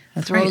punch.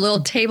 Throw a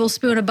little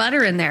tablespoon of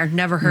butter in there.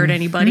 Never hurt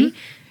anybody.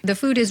 The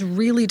food is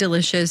really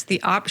delicious.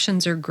 The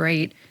options are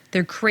great.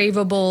 They're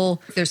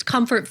craveable. There's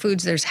comfort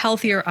foods. There's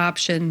healthier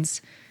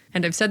options.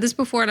 And I've said this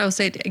before, and I'll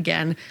say it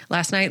again.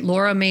 Last night,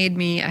 Laura made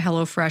me a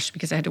HelloFresh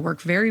because I had to work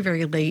very,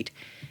 very late.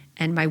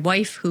 And my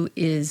wife, who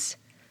is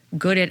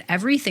good at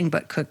everything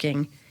but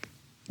cooking,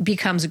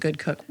 becomes a good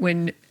cook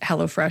when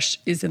HelloFresh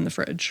is in the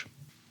fridge.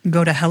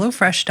 Go to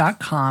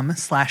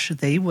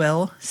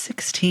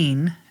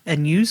HelloFresh.com/theywill16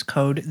 and use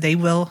code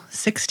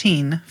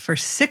theywill16 for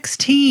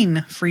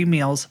 16 free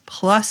meals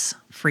plus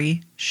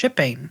free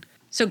shipping.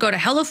 So go to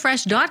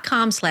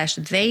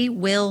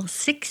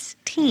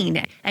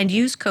HelloFresh.com/TheyWill16 and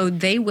use code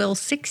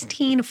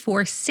TheyWill16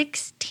 for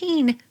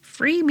 16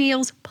 free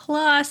meals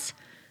plus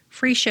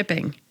free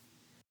shipping.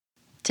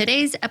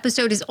 Today's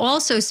episode is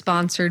also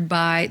sponsored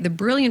by the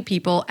brilliant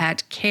people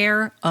at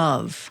Care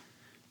Of.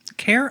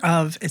 Care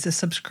Of is a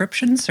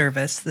subscription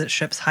service that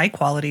ships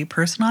high-quality,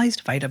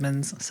 personalized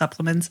vitamins,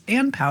 supplements,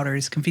 and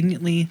powders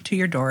conveniently to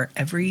your door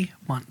every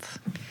month.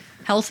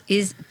 Health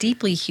is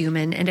deeply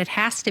human, and it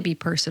has to be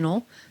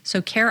personal,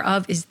 so Care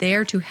Of is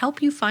there to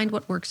help you find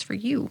what works for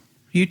you.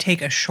 You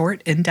take a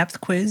short,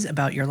 in-depth quiz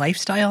about your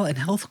lifestyle and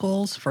health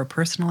goals for a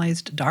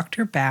personalized,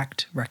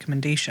 doctor-backed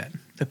recommendation.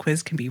 The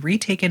quiz can be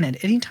retaken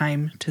at any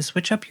time to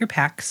switch up your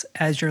packs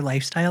as your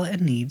lifestyle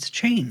and needs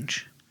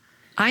change.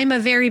 I'm a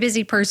very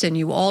busy person.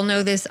 You all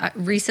know this.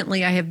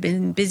 Recently, I have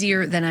been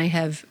busier than I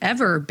have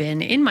ever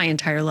been in my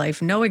entire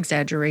life, no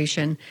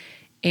exaggeration.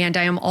 And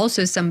I am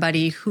also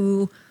somebody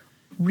who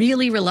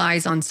really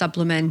relies on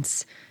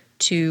supplements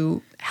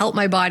to help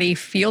my body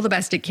feel the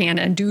best it can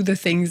and do the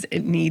things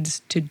it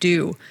needs to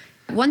do.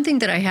 One thing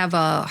that I have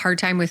a hard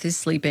time with is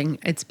sleeping.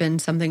 It's been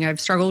something I've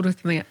struggled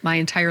with my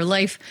entire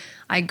life.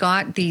 I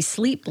got the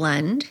sleep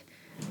blend,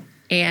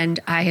 and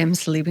I am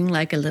sleeping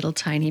like a little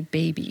tiny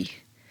baby,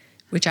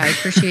 which I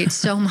appreciate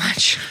so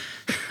much.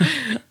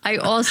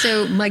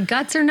 My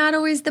guts are not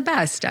always the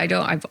best.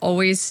 I've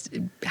always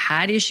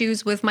had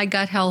issues with my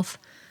gut health.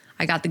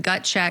 I got the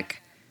gut check.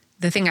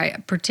 The thing I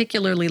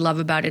particularly love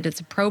about it, it's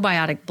a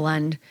probiotic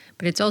blend,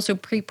 but it's also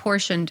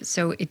pre-portioned,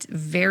 so it's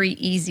very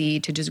easy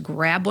to just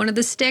grab one of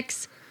the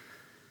sticks,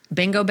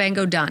 bingo,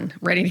 bango, done,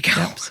 ready to go.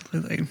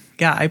 Absolutely.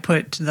 Yeah, I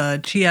put the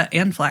chia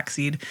and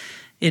flaxseed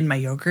in my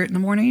yogurt in the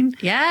morning.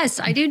 Yes,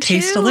 I do too.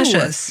 Tastes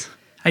delicious.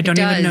 I don't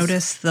even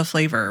notice the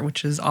flavor,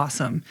 which is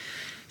awesome.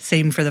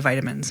 Same for the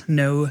vitamins.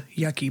 No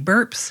yucky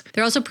burps.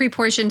 They're also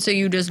pre-portioned, so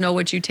you just know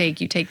what you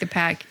take. You take the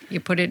pack, you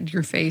put it in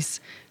your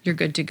face, you're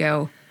good to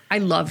go. I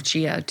love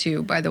chia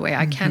too, by the way.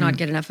 I cannot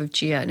get enough of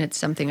chia, and it's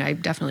something I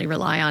definitely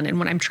rely on. And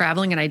when I'm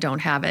traveling and I don't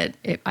have it,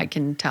 I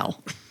can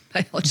tell.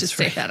 I'll just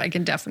say that. I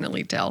can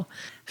definitely tell.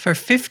 For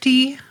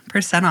 50%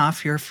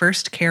 off your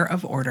first Care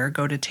Of order,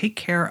 go to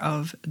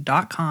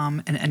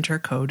takecareof.com and enter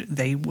code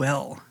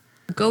TheyWill.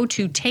 Go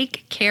to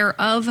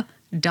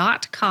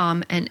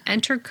takecareof.com and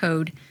enter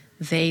code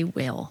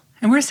TheyWill.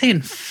 And we're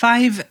saying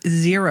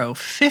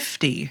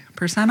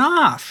 50%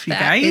 off, you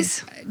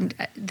guys.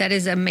 That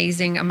is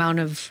amazing amount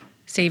of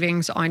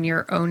savings on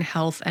your own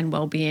health and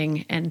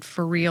well-being. And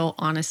for real,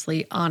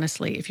 honestly,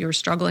 if you're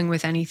struggling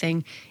with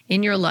anything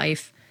in your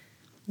life,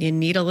 you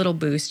need a little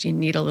boost, you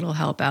need a little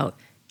help out,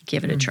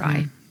 give it a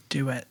try.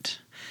 Do it.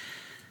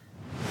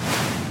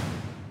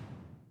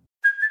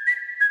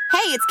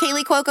 Hey, it's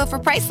Kaylee Cuoco for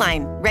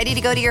Priceline. Ready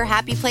to go to your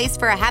happy place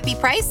for a happy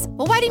price?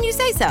 Well, why didn't you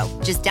say so?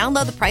 Just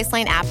download the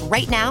Priceline app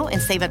right now and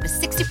save up to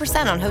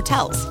 60% on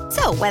hotels.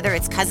 So whether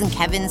it's Cousin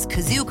Kevin's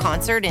Kazoo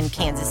Concert in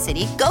Kansas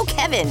City, go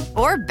Kevin,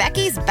 or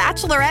Becky's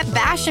Bachelorette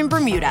Bash in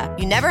Bermuda,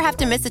 you never have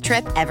to miss a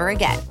trip ever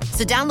again.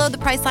 So download the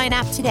Priceline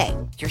app today.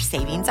 Your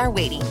savings are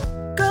waiting.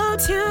 Go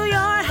to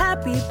your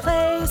happy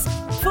place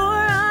for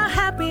a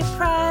happy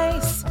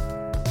price.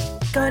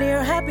 Go to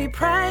your happy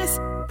price,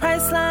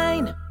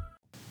 Priceline.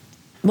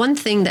 One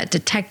thing that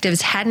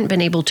detectives hadn't been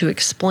able to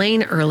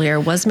explain earlier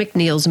was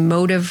McNeil's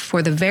motive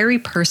for the very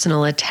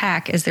personal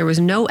attack, as there was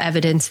no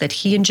evidence that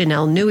he and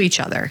Janelle knew each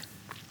other.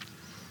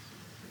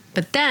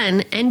 But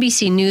then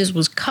NBC News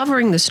was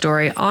covering the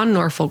story on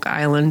Norfolk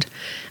Island,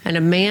 and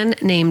a man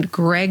named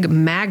Greg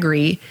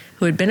Magri,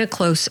 who had been a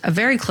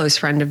very close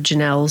friend of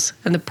Janelle's,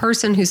 and the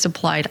person who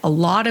supplied a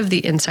lot of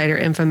the insider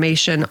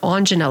information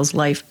on Janelle's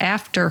life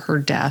after her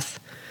death,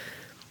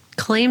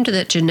 claimed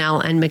that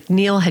Janelle and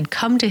McNeil had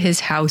come to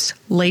his house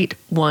late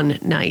one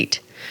night.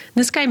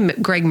 This guy,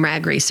 Greg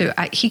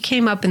Magri, he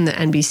came up in the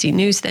NBC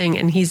News thing,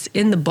 and he's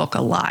in the book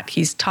a lot.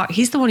 He's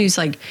the one who's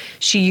like,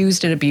 she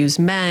used and abused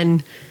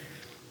men.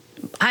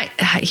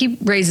 He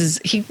raises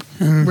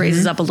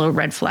up a little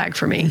red flag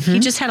for me. He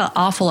just had an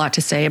awful lot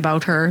to say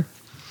about her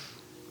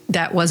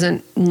that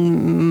wasn't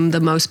the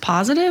most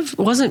positive. It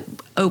wasn't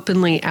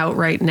openly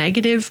outright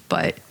negative,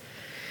 but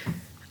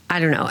I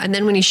don't know. And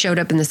then when he showed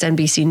up in this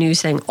NBC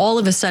News thing, all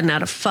of a sudden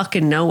out of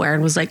fucking nowhere,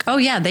 and was like, oh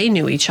yeah, they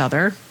knew each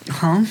other.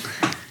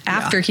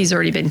 After he's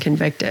already been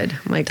convicted.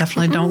 I'm like,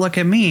 definitely don't look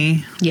at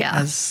me.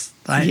 Yeah.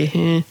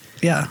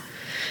 Yeah.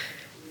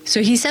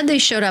 So he said they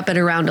showed up at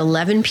around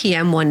 11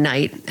 p.m. one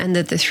night, and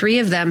that the three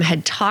of them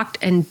had talked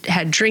and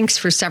had drinks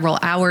for several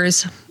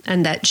hours,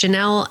 and that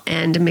Janelle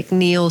and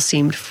McNeil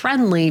seemed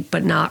friendly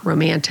but not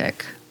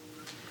romantic.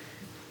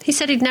 He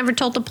said he'd never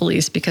told the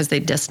police because they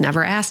just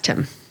never asked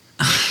him.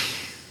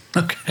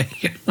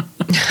 Okay.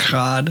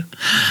 God.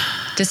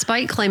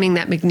 Despite claiming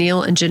that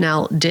McNeil and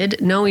Janelle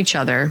did know each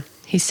other,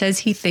 he says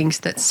he thinks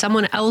that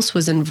someone else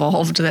was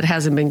involved that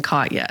hasn't been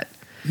caught yet.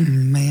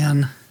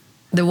 Man.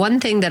 The one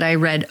thing that I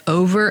read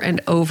over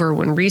and over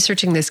when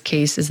researching this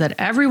case is that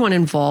everyone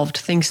involved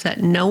thinks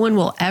that no one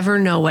will ever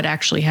know what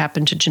actually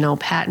happened to Janelle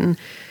Patton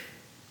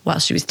while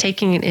she was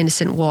taking an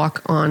innocent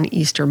walk on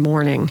Easter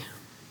morning.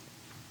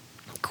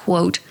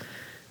 Quote,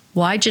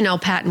 Why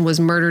Janelle Patton was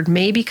murdered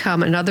may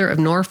become another of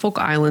Norfolk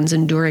Island's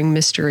enduring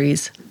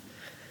mysteries.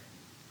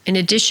 In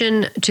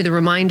addition to the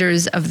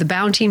reminders of the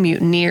bounty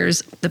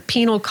mutineers, the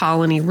penal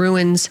colony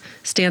ruins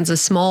stands a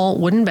small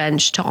wooden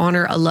bench to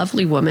honor a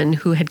lovely woman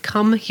who had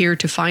come here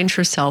to find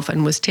herself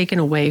and was taken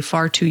away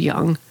far too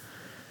young.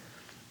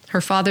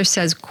 Her father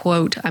says,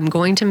 quote, "I'm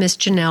going to miss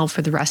Janelle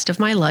for the rest of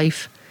my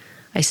life.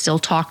 I still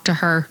talk to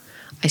her.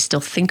 I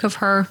still think of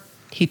her.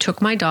 He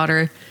took my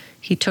daughter.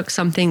 He took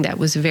something that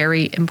was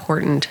very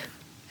important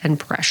and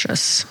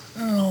precious."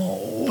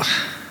 Oh.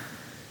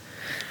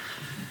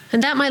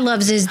 And that, my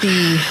loves, is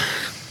the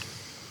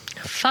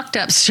fucked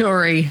up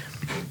story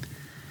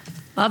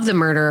of the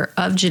murder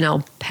of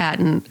Janelle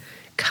Patton.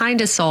 Kind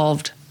of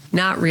solved,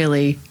 not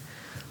really.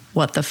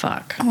 What the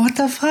fuck? What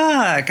the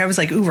fuck? I was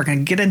like, ooh, we're going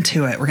to get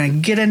into it. We're going to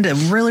get into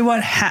really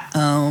what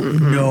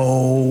happened.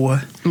 No.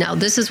 Now,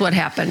 this is what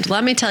happened.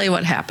 Let me tell you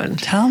what happened.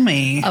 Tell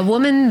me. A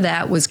woman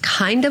that was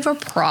kind of a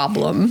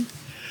problem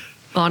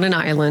on an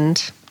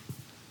island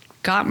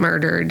got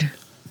murdered.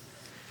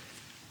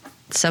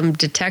 Some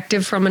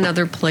detective from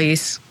another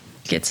place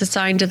gets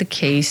assigned to the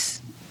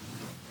case.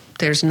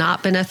 There's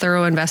not been a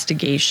thorough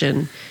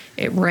investigation.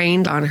 It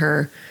rained on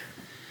her.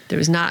 There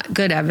was not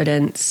good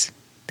evidence.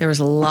 There was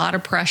a lot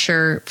of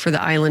pressure for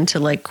the island to,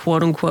 like,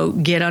 quote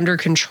unquote, get under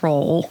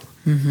control.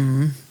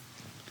 Mm-hmm.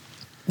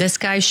 This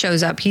guy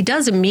shows up. He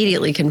does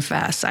immediately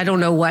confess. I don't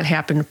know what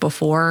happened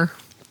before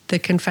the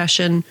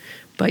confession,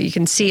 but you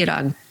can see it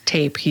on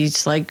tape.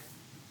 He's like,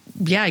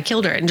 yeah, I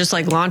killed her, and just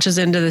like launches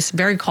into this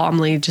very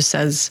calmly, just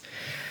says,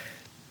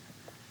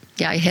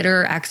 yeah, I hit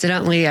her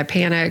accidentally. I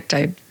panicked.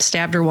 I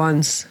stabbed her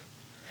once.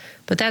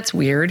 But that's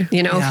weird.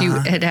 You know, if you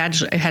had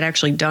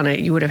actually done it,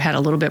 you would have had a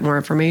little bit more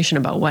information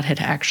about what had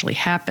actually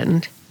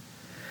happened.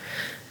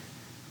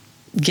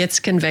 Gets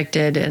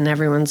convicted, and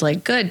everyone's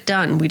like, good,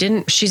 done.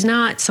 She's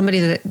not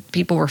somebody that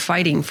people were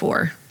fighting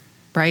for,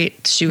 right?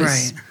 She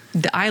was, right.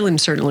 The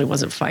island certainly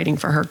wasn't fighting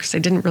for her because they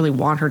didn't really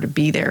want her to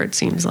be there, it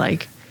seems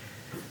like.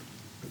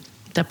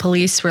 The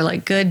police were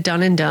like, good,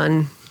 done and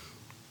done.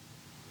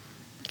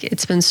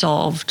 It's been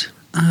solved.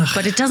 Ugh.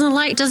 But it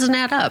doesn't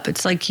add up.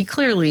 It's like he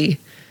clearly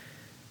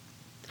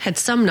had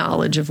some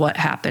knowledge of what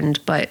happened,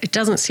 but it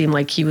doesn't seem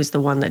like he was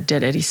the one that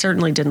did it. He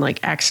certainly didn't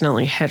like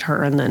accidentally hit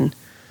her and then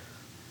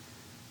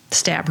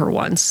stab her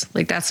once.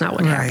 Like, that's not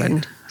what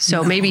happened.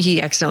 So maybe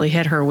he accidentally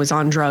hit her, was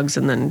on drugs,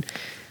 and then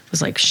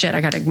was like, shit, I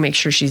got to make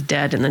sure she's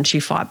dead. And then she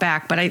fought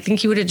back. But I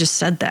think he would have just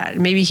said that.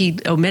 Maybe he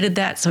omitted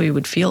that so he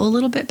would feel a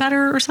little bit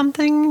better or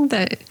something,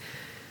 that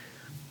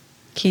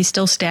he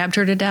still stabbed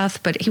her to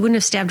death, but he wouldn't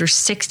have stabbed her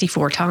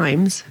 64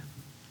 times.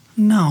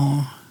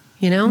 No.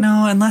 You know?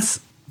 No,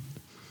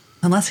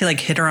 unless he like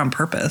hit her on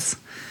purpose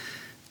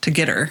to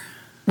get her.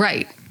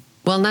 Right.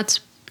 Well, and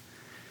that's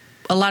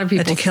a lot of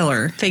people to kill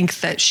her. Think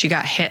that she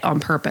got hit on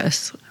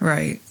purpose.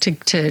 Right.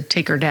 To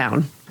take her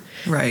down.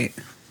 Right.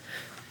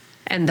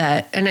 And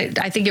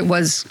I think it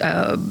was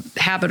a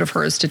habit of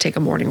hers to take a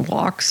morning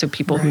walk. So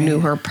people who knew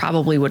her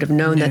probably would have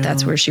known that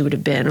that's where she would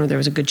have been, or there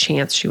was a good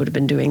chance she would have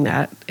been doing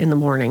that in the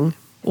morning.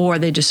 Or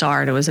they just saw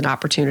her and it was an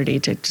opportunity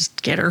to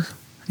just get her.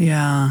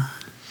 Yeah.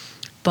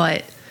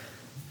 But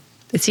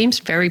it seems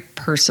very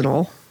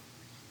personal,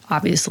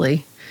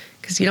 obviously,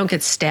 because you don't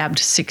get stabbed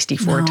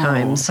 64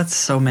 times. That's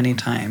so many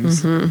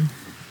times.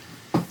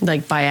 Mm-hmm.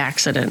 Like by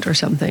accident or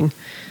something.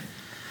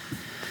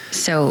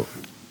 So,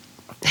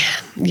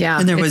 yeah.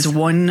 And there was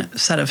one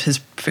set of his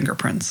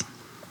fingerprints.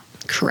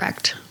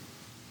 Correct.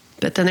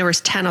 But then there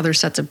was 10 other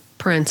sets of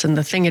prints, and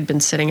the thing had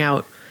been sitting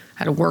out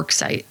at a work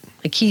site.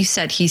 Like, he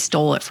said he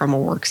stole it from a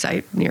work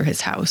site near his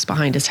house,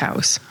 behind his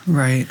house.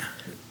 Right.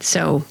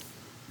 So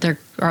there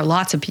are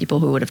lots of people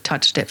who would have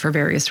touched it for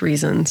various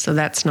reasons. So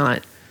that's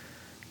not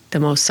the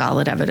most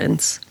solid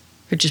evidence.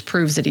 It just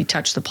proves that he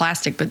touched the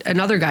plastic. But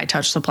another guy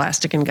touched the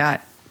plastic and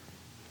got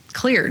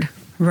cleared.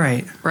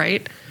 Right.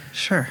 Right?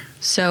 Sure.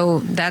 So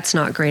that's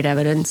not great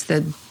evidence.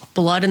 The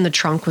blood in the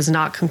trunk was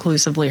not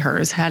conclusively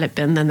hers. Had it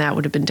been, then that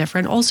would have been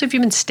different. Also, if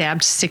you've been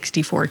stabbed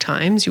 64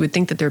 times, you would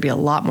think that there'd be a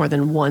lot more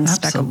than one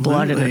speck of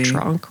blood in a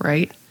trunk,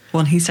 right? Well,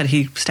 and he said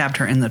he stabbed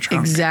her in the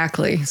trunk.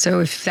 Exactly. So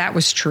if that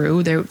was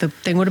true, the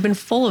thing would have been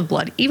full of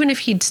blood. Even if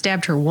he'd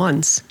stabbed her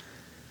once,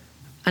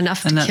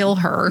 enough to kill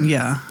her,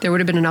 there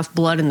would have been enough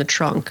blood in the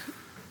trunk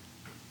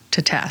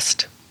to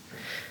test.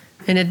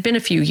 And it had been a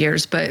few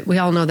years, but we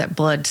all know that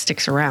blood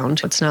sticks around.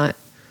 It's not...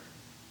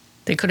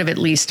 They could have at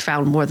least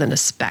found more than a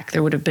speck.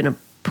 There would have been a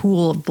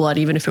pool of blood,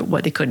 even if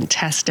they couldn't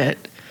test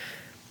it.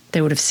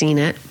 They would have seen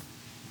it.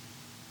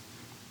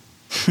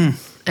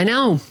 I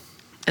know.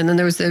 And then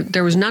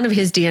there was none of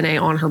his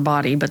DNA on her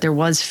body, but there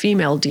was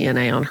female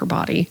DNA on her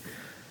body.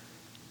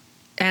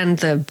 And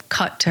the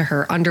cut to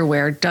her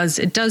underwear does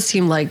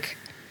seem like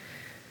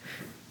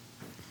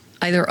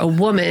either a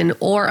woman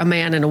or a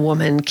man and a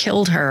woman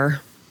killed her,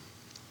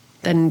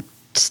 then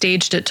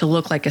staged it to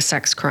look like a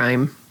sex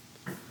crime.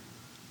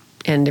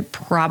 And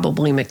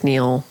probably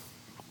McNeil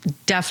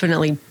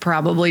definitely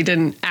probably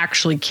didn't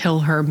actually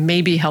kill her,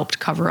 maybe helped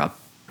cover up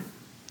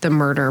the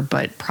murder,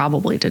 but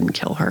probably didn't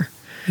kill her.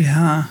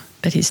 Yeah.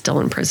 But he's still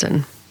in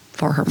prison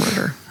for her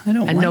murder. I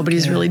don't And like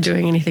nobody's it. really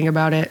doing anything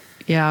about it.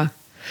 Yeah.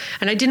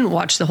 And I didn't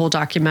watch the whole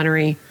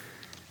documentary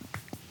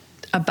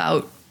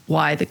about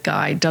why the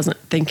guy doesn't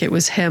think it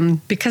was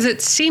him, because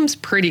it seems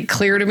pretty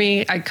clear to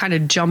me. I kind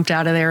of jumped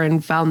out of there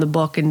and found the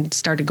book and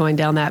started going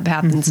down that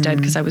path instead,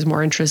 because I was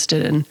more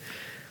interested in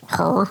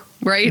her,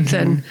 right,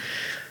 than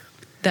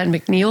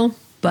McNeil.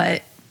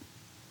 But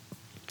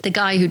the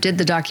guy who did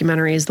the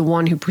documentary is the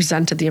one who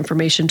presented the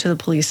information to the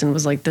police and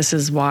was like, this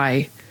is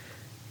why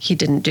he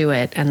didn't do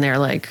it. And they're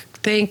like,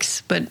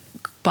 thanks, but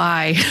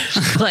bye.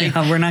 Like,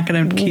 Yeah, we're not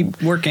going to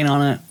keep working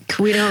on it.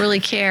 we don't really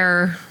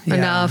care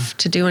enough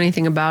to do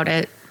anything about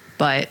it.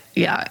 But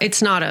yeah,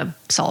 it's not a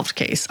solved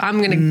case. I'm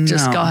going to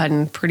just go ahead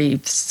and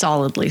pretty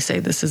solidly say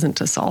this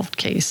isn't a solved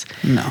case.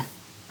 No,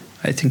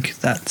 I think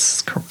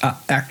that's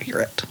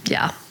accurate.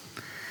 Yeah.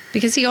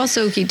 Because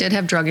he did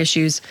have drug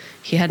issues.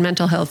 He had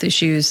mental health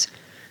issues.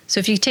 So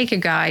if you take a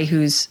guy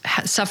who's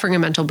suffering a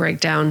mental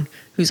breakdown,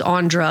 who's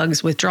on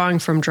drugs, withdrawing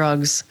from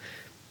drugs,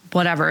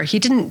 whatever, he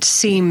didn't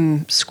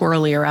seem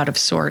squirrely or out of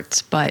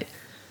sorts, but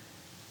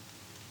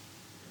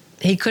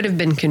he could have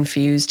been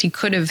confused. He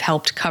could have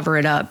helped cover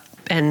it up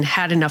and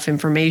had enough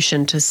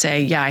information to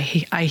say, yeah,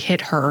 I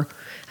hit her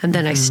and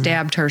then I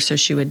stabbed her so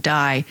she would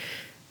die.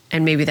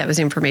 And maybe that was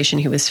information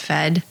he was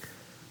fed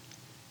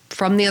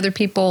from the other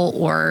people,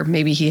 or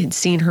maybe he had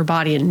seen her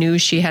body and knew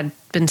she had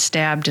been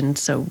stabbed and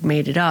so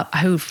made it up.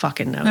 Who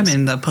fucking knows? I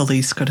mean, the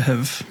police could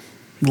have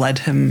led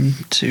him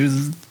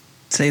to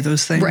say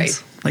those things.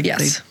 Right. Like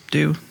Yes. they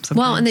do sometimes.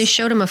 Well, and they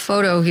showed him a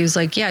photo. He was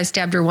like, yeah, I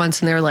stabbed her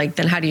once. And they're like,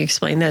 then how do you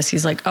explain this?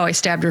 He's like, oh, I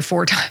stabbed her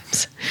 4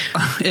 times.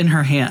 in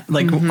her hand,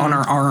 like on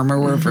her arm or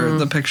wherever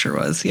the picture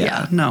was.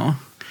 Yeah. No.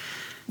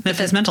 And if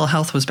his mental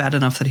health was bad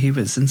enough that he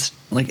was in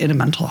a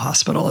mental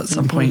hospital at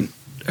some point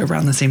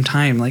around the same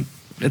time, like,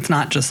 it's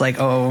not just like,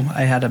 oh,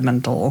 I have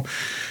mental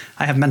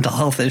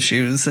health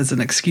issues as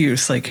an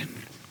excuse. Like,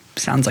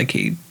 sounds like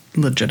he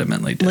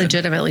legitimately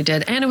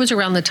did. And it was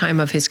around the time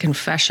of his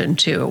confession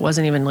too. It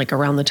wasn't even like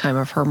around the time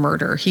of her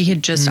murder. He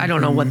had just, I don't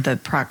know what the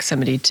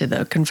proximity to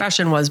the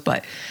confession was,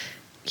 but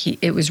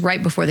it was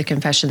right before the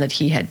confession that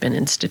he had been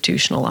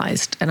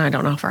institutionalized. And I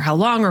don't know for how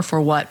long or for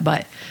what,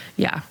 but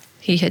yeah,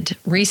 he had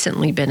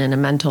recently been in a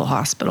mental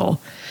hospital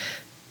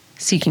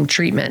seeking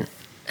treatment.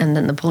 And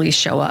then the police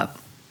show up,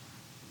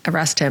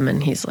 arrest him,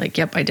 and he's like,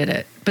 yep, I did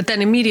it. But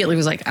then immediately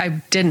was like, I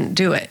didn't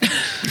do it.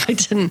 I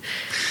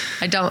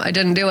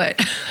didn't do it.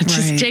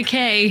 Just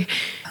JK.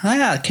 Oh,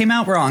 yeah, it came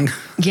out wrong.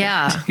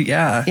 Yeah.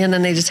 Yeah. And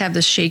then they just have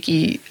this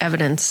shaky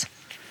evidence,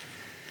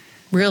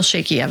 real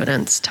shaky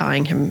evidence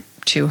tying him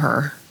to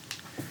her.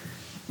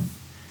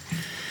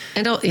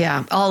 And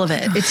all of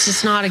it. It's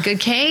just not a good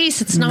case.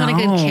 It's not a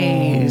good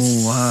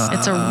case.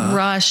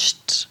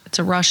 It's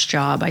a rush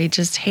job. I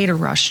just hate a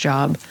rush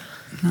job.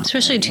 No.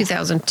 Especially in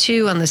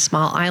 2002 on this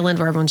small island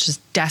where everyone's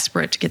just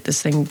desperate to get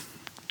this thing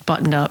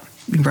buttoned up.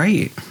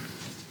 Right.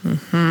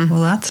 Mm-hmm.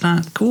 Well, that's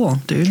not cool,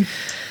 dude.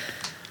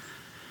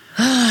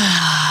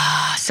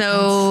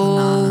 So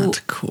that's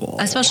not cool.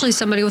 Especially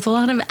somebody with a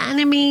lot of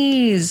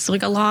enemies,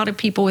 like a lot of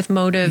people with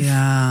motive.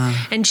 Yeah.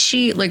 And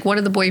she, like one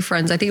of the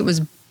boyfriends, I think it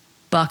was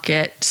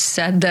Bucket,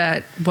 said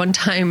that one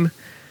time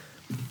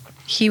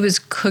he was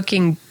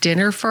cooking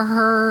dinner for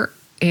her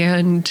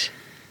and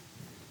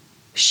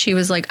she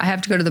was like, I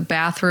have to go to the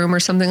bathroom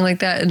or something like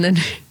that. And then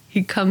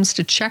he comes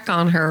to check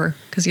on her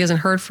because he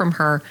hasn't heard from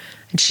her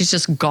and she's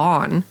just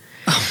gone.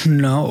 Oh,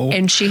 no.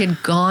 And she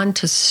had gone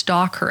to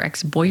stalk her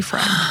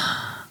ex-boyfriend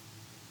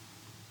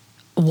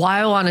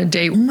while on a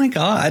date. Oh, my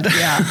God.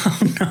 Yeah. Oh,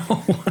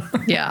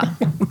 no. Yeah.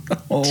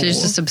 Oh. She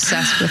was just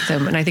obsessed with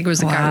him. And I think it was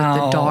the guy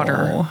with the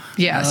daughter.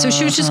 Yeah. So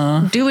she was just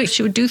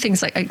she would do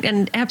things like,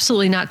 and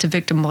absolutely not to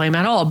victim blame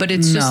at all. But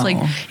it's just like,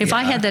 if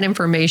I had that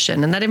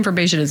information, and that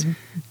information is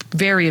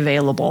very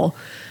available.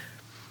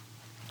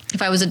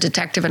 If I was a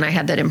detective and I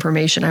had that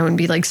information, I wouldn't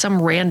be like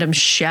some random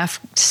chef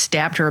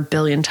stabbed her 1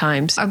 billion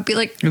times. I'd be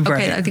like,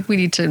 okay, I think we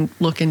need to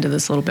look into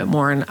this a little bit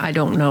more. And I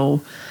don't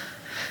know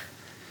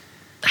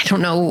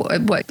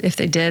what, if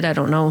they did, I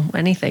don't know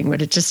anything,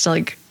 but it's just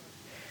like,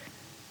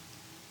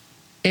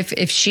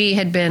 if she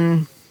had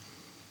been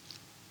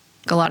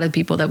a lot of the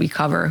people that we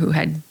cover who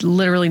had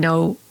literally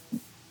no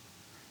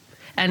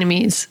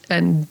enemies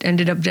and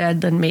ended up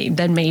dead, then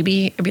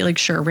maybe I'd be like,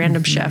 sure,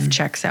 random chef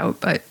checks out.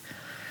 But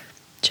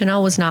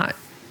Janelle was not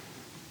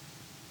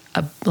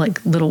a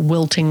like little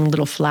wilting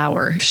little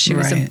flower. She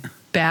was a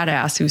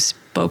badass who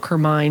spoke her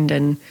mind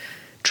and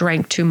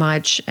drank too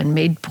much and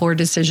made poor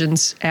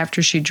decisions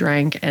after she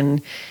drank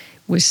and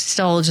was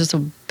still just a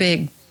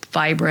big,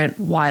 vibrant,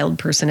 wild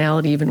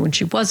personality even when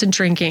she wasn't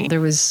drinking. There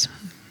was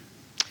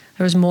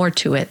more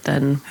to it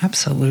than...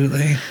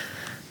 Absolutely.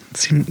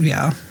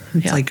 Yeah.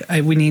 It's like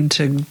we need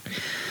to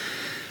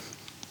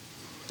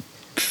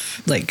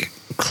like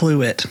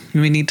clue it.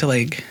 We need to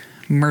like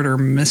murder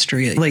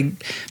mystery.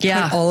 Like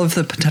put all of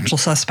the potential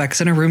suspects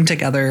in a room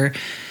together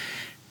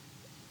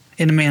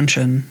in a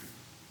mansion.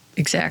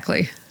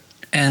 Exactly.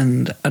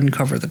 And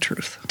uncover the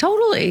truth.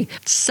 Totally.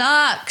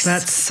 Sucks.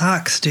 That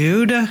sucks,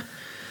 dude.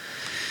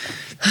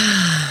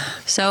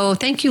 So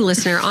thank you,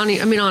 listener.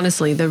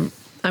 Honestly,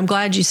 I'm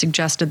glad you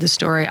suggested the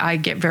story. I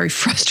get very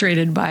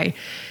frustrated by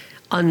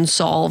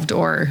unsolved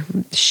or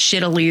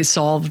shittily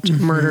solved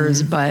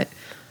murders, but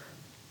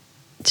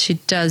she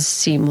does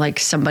seem like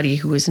somebody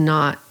who is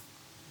not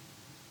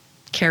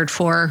cared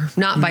for,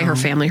 not by her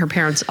family. Her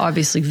parents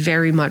obviously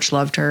very much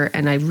loved her.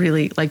 And I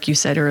really, like you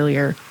said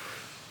earlier,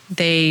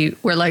 they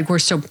were like, we're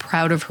so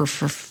proud of her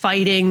for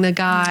fighting the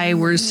guy.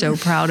 We're so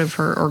proud of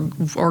her,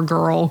 or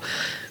girl,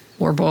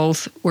 or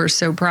both. We're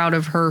so proud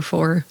of her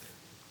for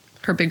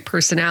her big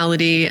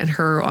personality and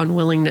her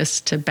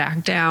unwillingness to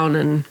back down.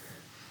 And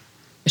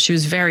she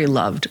was very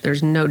loved.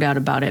 There's no doubt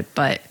about it.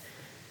 But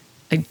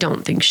I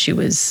don't think she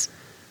was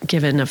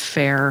given a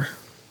fair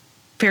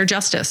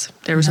justice.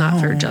 There was not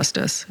fair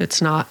justice.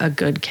 It's not a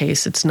good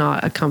case. It's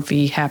not a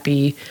comfy,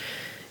 happy,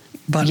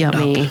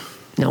 yummy. Up.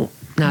 No,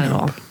 not at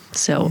all.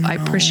 So I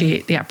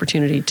appreciate the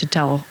opportunity to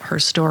tell her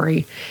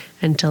story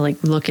and to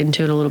look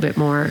into it a little bit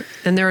more.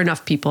 And there are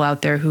enough people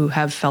out there who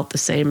have felt the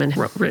same and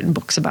written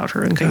books about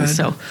her and things.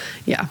 So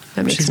yeah,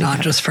 that makes She's me not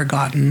happy. just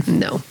forgotten.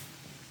 No.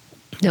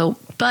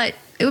 But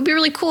it would be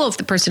really cool if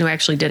the person who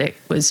actually did it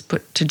was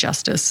put to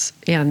justice.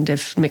 And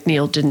if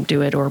McNeil didn't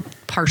do it or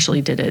partially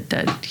did it,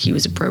 that he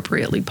was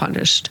appropriately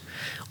punished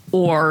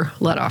or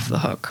let off the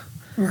hook.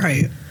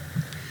 Right.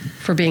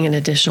 For being an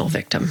additional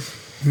victim.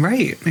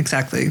 Right,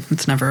 exactly.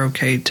 It's never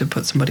okay to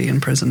put somebody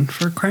in prison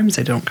for crimes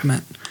they don't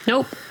commit.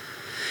 Nope.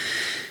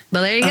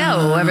 Well, there you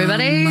go,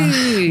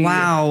 everybody.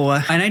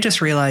 Wow. And I just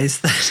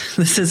realized that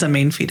this is a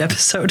main feed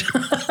episode.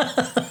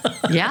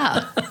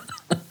 Yeah.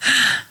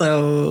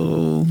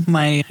 So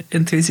my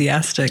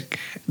enthusiastic,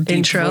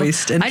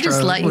 deep-voiced intro I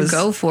just let you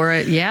go for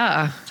it.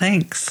 Yeah.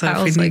 Thanks.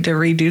 So if we need to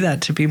redo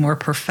that to be more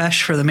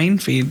profesh for the main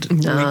feed, we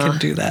can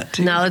do that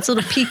too. No, it's a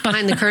little peek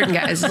behind the curtain,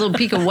 guys. A little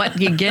peek of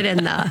what you get in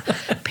the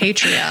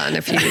Patreon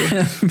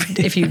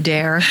if you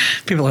dare.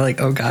 People are like,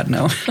 oh God,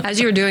 no.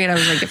 As you were doing it, I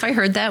was like, if I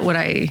heard that, would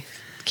I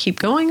keep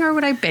going or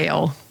would I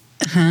bail?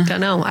 Don't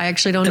know. I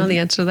actually don't know the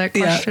answer to that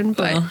question.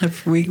 But well,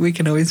 if we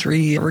can always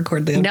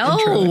re-record the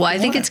intro. No, I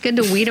think it's good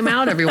to weed them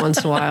out every once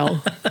in a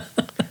while.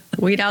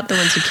 Weed out the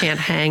ones who can't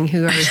hang,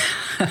 who are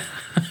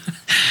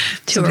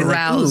too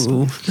aroused. Like,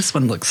 ooh, this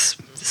one looks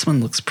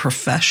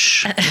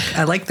profesh.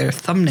 I like their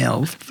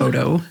thumbnail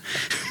photo.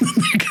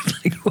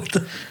 Like, what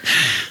the?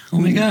 Oh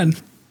my God.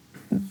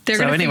 They're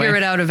going to figure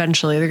it out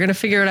eventually. They're going to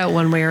figure it out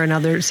one way or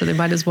another. So they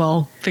might as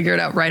well figure it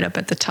out right up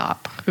at the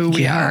top, who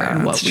we are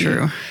and what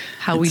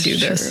how we do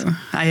this.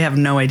 I have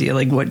no idea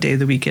what day of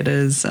the week it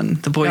is. And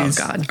the boys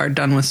are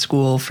done with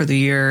school for the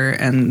year.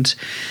 And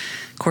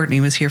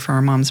Courtney was here for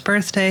her mom's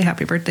birthday.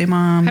 Happy birthday,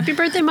 Mom. Happy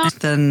birthday, Mom.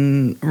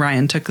 Then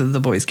Ryan took the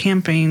boys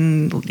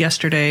camping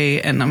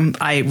yesterday. And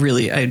I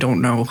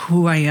don't know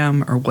who I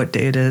am or what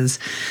day it is.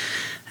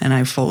 And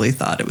I fully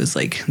thought it was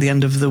the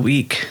end of the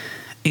week.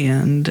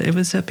 And it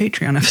was a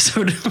Patreon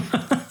episode.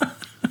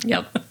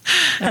 Yep.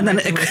 And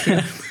then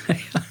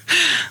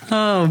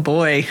oh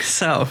boy.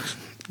 So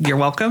you're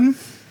welcome.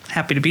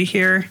 Happy to be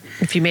here.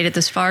 If you made it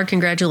this far,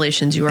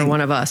 congratulations. You are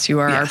one of us. You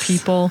are our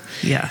people.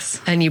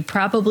 Yes. And you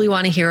probably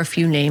want to hear a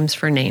few names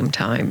for name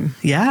time.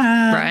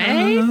 Yeah.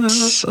 Right?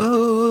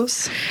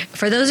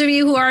 For those of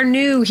you who are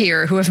new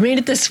here, who have made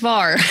it this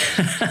far,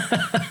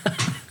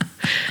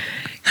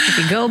 if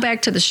you go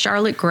back to the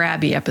Charlotte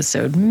Grabby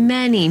episode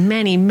many,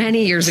 many,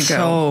 many years ago.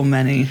 So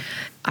many.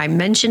 I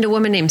mentioned a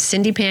woman named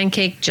Cindy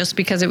Pancake just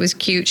because it was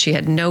cute. She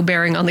had no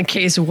bearing on the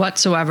case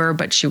whatsoever,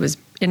 but she was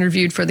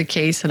interviewed for the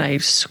case, and I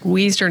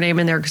squeezed her name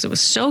in there because it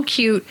was so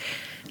cute.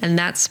 And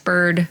that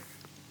spurred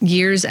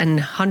years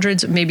and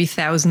hundreds, maybe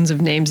thousands of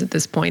names at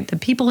this point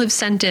that people have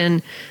sent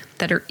in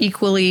that are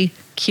equally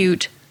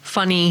cute,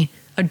 funny,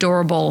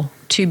 adorable,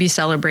 to be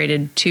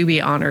celebrated, to be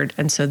honored.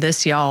 And so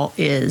this, y'all,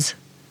 is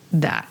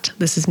that.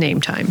 This is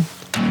name time.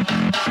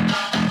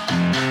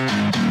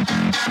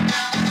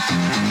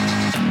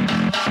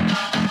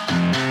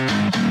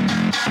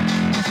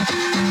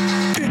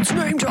 It's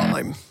name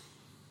time.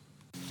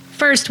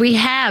 First, we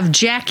have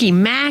Jackie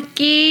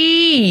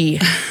Mackey.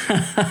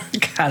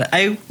 God,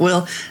 I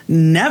will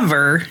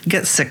never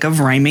get sick of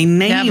rhyming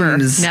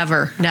names.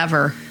 Never.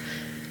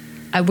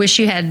 I wish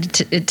you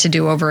had it to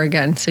do over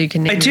again so you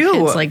can name your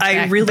kids like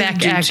I really Beck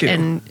do Eck too.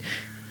 and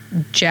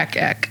Jack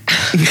Eck.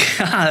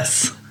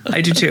 Yes,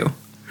 I do too.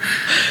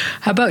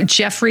 How about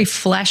Jeffrey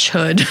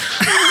Fleshhood?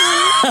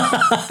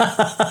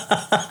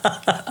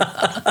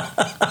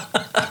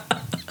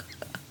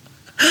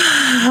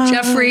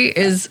 Jeffrey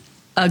is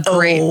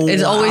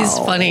is always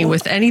funny.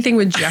 With anything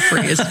with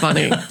Jeffrey is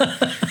funny.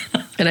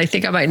 And I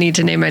think I might need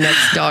to name my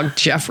next dog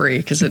Jeffrey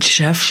because it's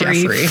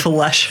Jeffrey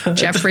Fleshhood.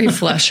 Jeffrey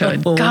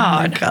Fleshhood. Oh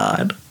God. my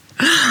God.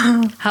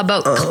 How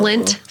about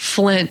Clint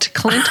Flint?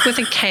 Clint with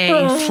a K,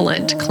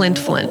 Flint. Clint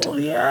Flint. Oh,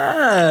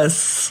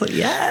 yes.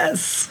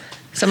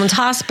 Someone's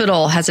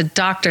hospital has a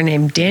doctor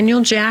named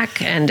Daniel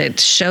Jack, and it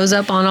shows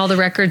up on all the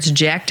records,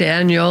 Jack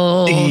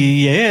Daniel.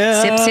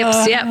 Yeah. Sip, sip,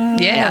 sip.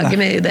 Yeah, give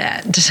me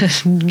that.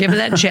 Give me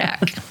that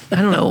Jack.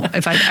 I don't know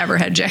if I've ever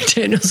had Jack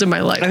Daniels in my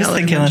life. I was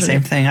thinking the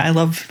same thing. I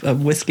love a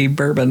whiskey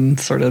bourbon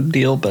sort of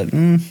deal, but...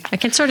 I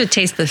can sort of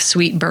taste the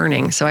sweet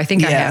burning, so I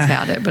think I have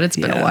had it, but it's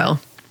been a while.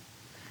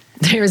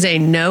 There's a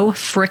no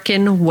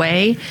frickin'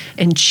 way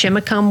in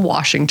Chimacum,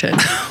 Washington.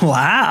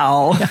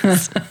 Wow.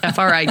 Yes.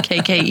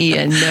 F-R-I-K-K-E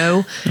and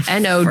no,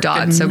 N-O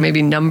dot, so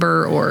maybe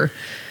number or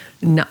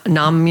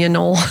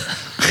nominal.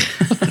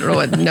 I don't know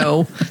what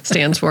no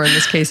stands for in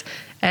this case.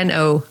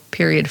 N-O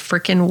period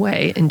frickin'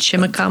 way in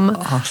Chimacum,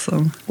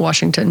 awesome.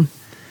 Washington.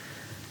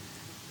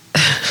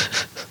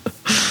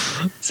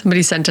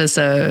 Somebody sent us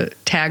a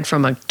tag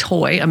from a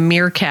toy, a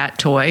meerkat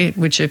toy,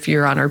 which if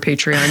you're on our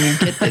Patreon, you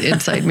get the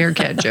inside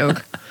meerkat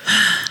joke.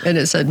 And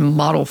it said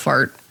model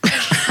fart.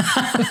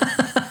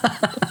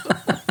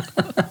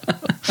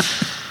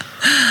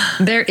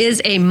 There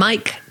is a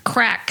Mike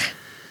Crack.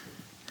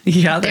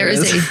 Yeah, there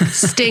is a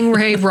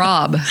Stingray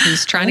Rob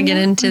who's trying to get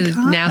into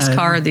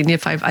NASCAR, the Indy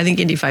 5, I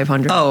think Indy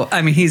 500. Oh,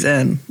 I mean, he's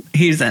in.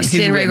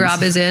 Stingray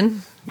Rob is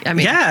in? I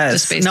mean,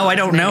 yes. No, I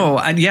don't know.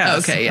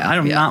 Yes. Okay, yeah.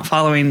 I'm not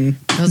following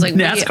I was like,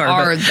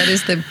 NASCAR.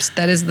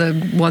 That is the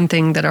one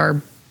thing that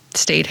our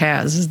state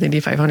has is the Indy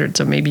 500,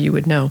 so maybe you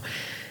would know.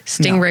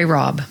 Stingray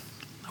Rob.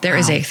 There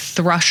is a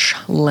Thrush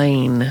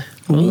Lane.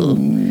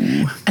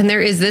 Ooh. And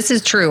this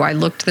is true. I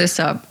looked this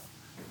up.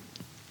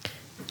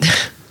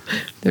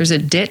 There's a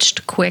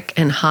Ditched, Quick,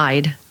 and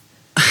Hide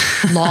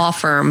law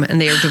firm, and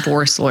they are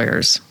divorce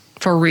lawyers.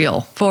 For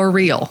real. For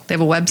real. They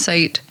have a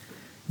website,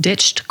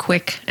 Ditched,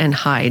 Quick, and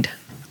Hide.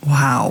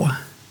 Wow.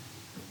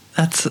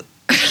 That's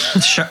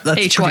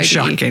pretty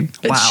shocking. Wow.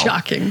 It's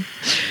shocking.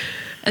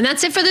 And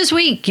that's it for this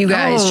week, you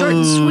guys. Short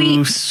and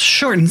sweet.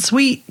 Short and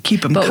sweet.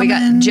 Keep them coming. But we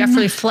got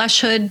Jeffrey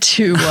Fleshhood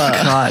to...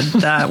 God,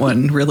 that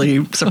one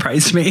really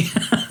surprised me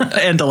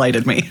and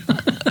delighted me.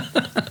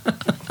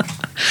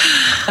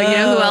 You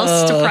know who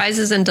else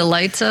surprises and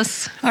delights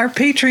us? Our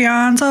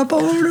Patreon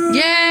supporters.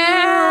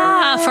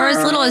 Yeah! For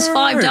as little as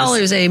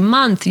 $5 a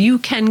month, you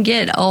can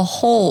get a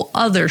whole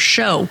other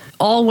show.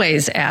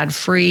 Always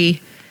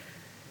ad-free.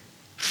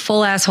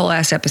 Whole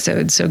ass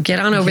episodes. So get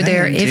on over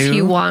there if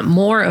you want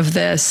more of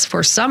this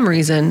for some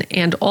reason.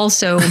 And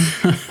also,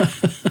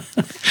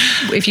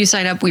 if you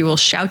sign up, we will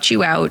shout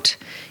you out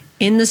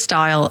in the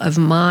style of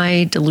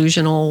my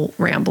delusional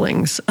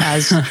ramblings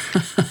as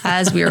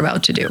we are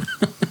about to do.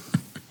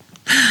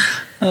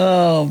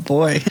 Oh,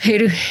 boy.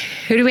 Who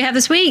do we have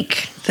this week?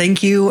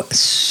 Thank you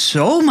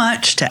so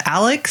much to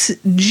Alex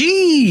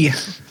G.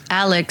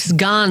 Alex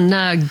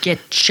gonna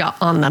get you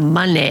on the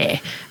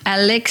money.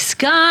 Alex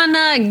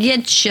gonna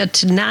get you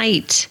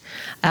tonight.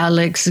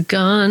 Alex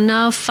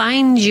gonna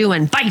find you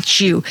and bite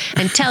you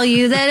and tell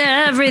you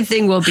that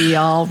everything will be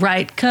all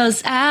right.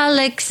 'Cause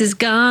Alex is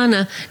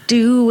gonna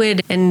do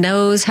it and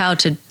knows how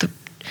to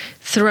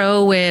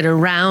throw it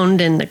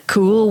around in a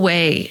cool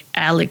way.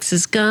 Alex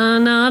is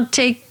gonna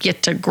take you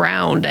to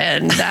ground,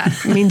 and that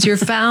means you're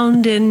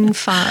found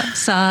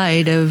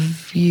inside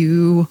of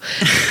you.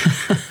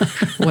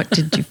 What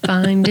did you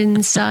find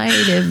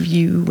inside of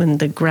you in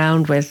the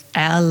ground with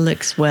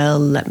Alex? Well,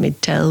 let me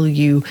tell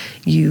you,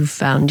 you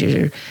found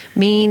your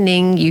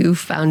meaning, you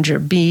found your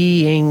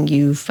being,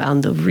 you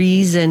found the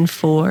reason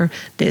for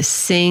this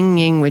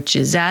singing, which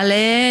is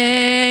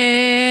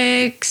Alex,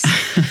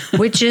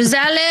 which is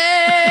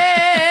Alex.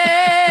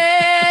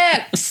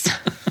 Alex.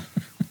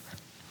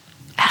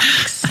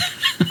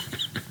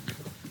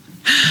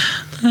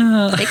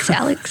 Thanks,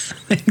 Alex.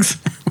 Thanks,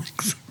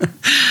 Alex.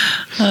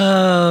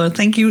 Oh,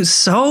 thank you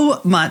so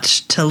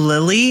much to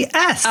Lily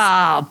S.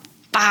 Oh,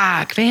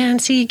 fuck, man.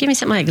 See, give me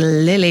something like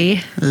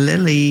Lily.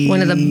 Lily.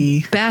 One of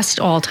the best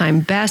all-time,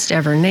 best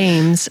ever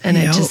names. And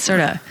it just sort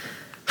of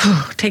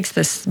takes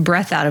this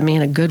breath out of me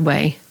in a good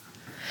way.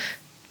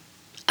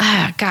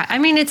 Ah, God. I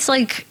mean, it's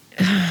like...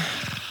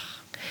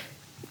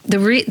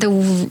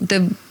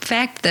 The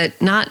fact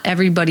that not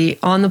everybody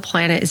on the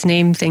planet is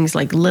named things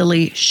like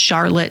Lily,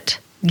 Charlotte,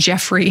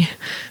 Jeffrey,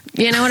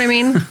 you know what I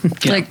mean?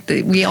 Yeah. Like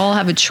we all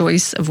have a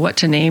choice of what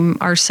to name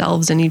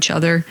ourselves and each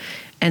other,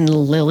 and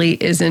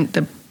Lily isn't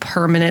the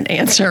permanent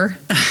answer.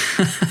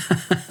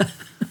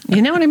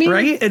 You know what I mean?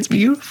 Right? It's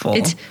beautiful.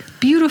 It's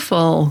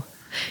beautiful.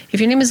 If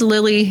your name is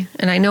Lily,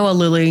 and I know a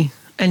Lily,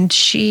 and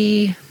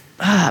she,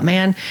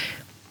 man,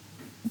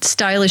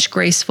 stylish,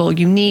 graceful,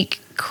 unique,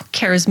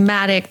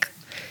 charismatic,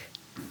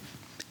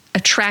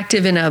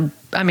 attractive in a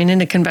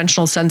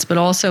conventional sense, but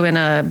also in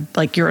a,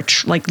 like, you're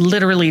like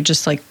literally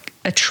just like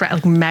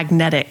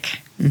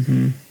magnetic,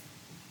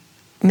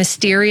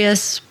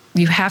 mysterious.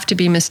 You have to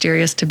be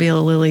mysterious to be a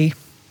Lily.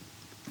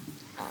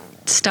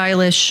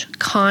 Stylish,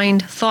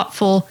 kind,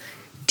 thoughtful,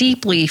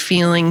 deeply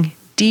feeling,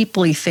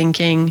 deeply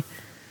thinking,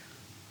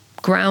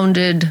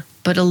 grounded,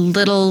 but a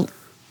little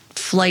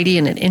flighty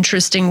in an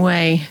interesting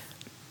way.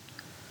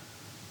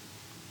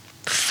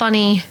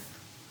 Funny.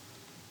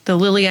 The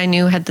Lily I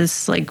knew had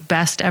this like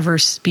best ever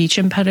speech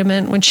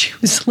impediment when she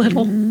was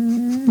little.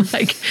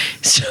 Like,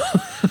 so,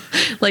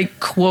 like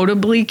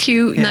quotably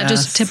cute, not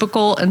just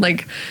typical, and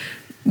like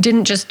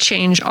didn't just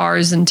change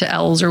R's into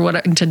L's or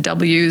what into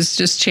W's,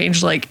 just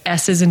changed like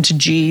S's into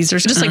G's or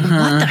just like,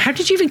 what the, how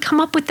did you even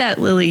come up with that,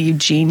 Lily, you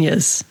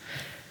genius?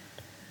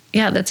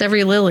 Yeah, that's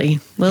every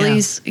Lily.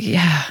 Lily's,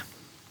 yeah.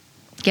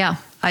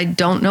 I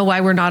don't know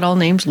why we're not all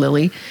named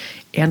Lily,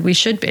 and we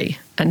should be.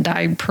 And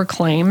I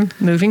proclaim,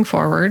 moving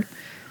forward,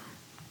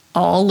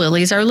 all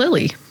Lilies are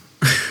Lily.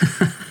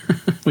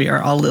 We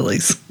are all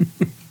Lilies.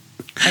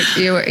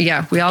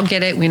 Yeah, we all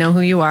get it. We know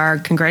who you are.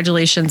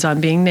 Congratulations on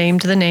being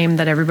named the name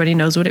that everybody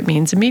knows what it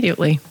means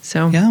immediately.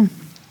 So, yeah,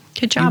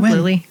 good job,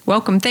 Lily.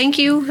 Welcome. Thank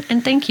you.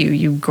 And thank you,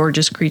 you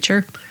gorgeous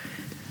creature.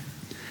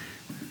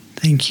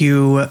 Thank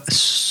you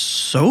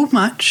so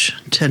much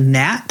to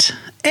Nat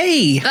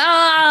A.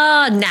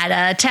 Ah,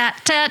 Nat,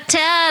 tat, tat,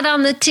 tat,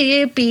 on the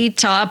tippy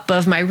top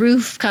of my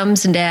roof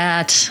comes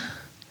Nat.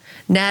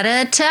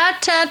 Nat,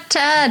 tat, tat,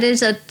 tat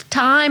is a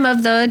time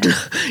of the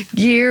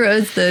year,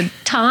 is the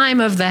time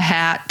of the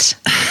hat.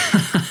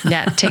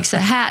 Nat takes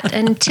a hat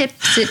and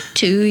tips it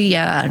to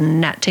ya.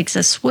 Nat takes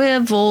a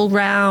swivel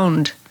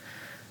round.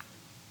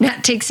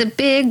 Nat takes a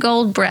big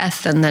old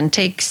breath and then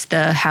takes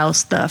the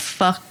house the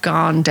fuck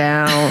on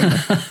down.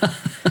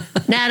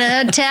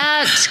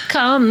 Nat-a-tat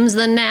comes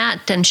the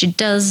gnat and she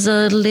does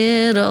a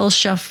little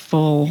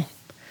shuffle.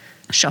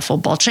 Shuffle,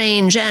 ball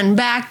change, and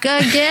back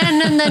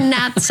again. And the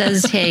gnat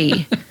says,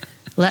 hey,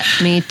 let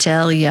me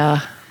tell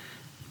ya,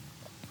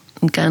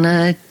 I'm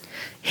gonna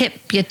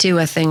hip you to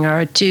a thing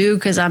or two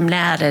because I'm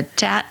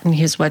Nat-a-tat and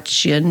here's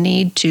what you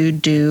need to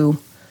do.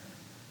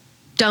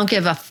 Don't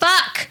give a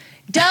fuck.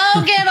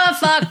 Don't give a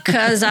fuck,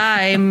 because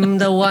I'm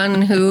the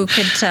one who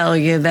could tell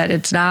you that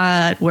it's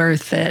not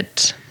worth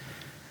it.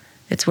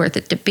 It's worth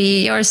it to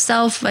be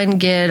yourself and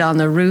get on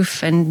the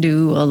roof and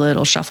do a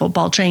little shuffle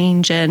ball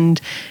change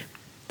and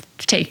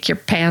take your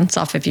pants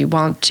off if you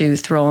want to,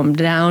 throw them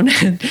down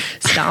and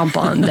stomp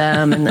on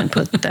them and then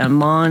put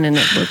them on and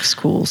it looks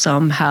cool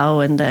somehow.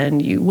 And then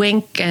you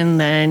wink and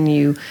then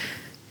you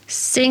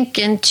sink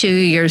into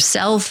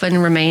yourself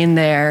and remain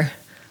there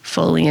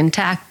fully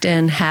intact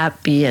and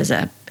happy as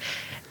a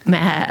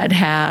Mad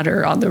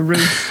Hatter on the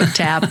roof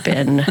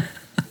tapping.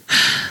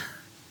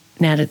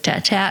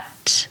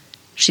 Nat-a-tat-tat,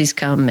 she's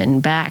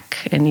coming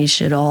back, and you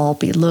should all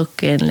be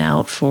looking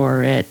out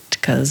for it,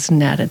 because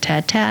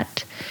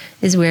Nat-a-tat-tat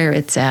is where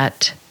it's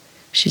at.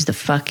 She's the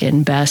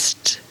fucking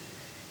best.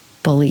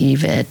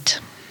 Believe it.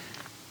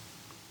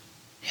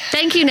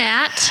 Thank you,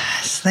 Nat.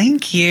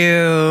 Thank you.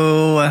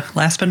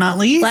 Last but not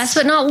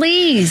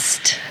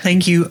least.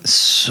 Thank you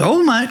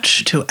so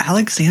much to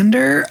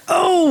Alexander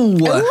O.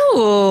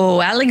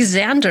 Oh,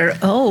 Alexander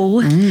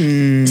O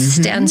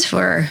stands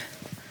for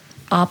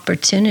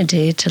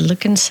opportunity to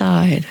look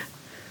inside.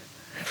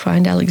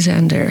 Find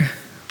Alexander.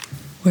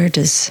 Where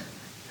does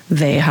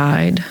they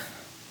hide?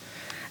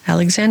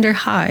 Alexander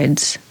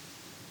hides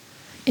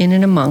in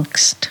and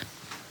amongst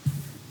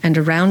and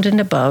around and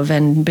above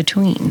and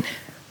between.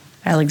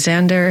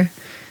 Alexander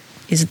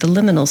is the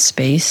liminal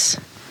space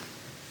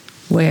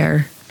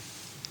where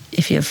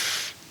if you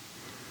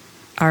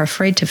are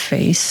afraid to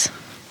face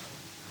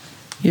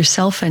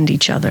yourself and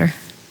each other,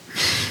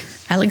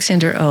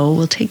 Alexander O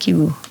will take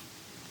you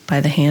by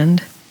the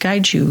hand,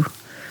 guide you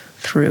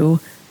through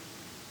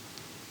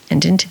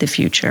and into the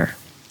future.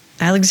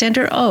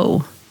 Alexander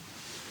O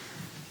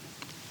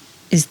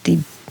is the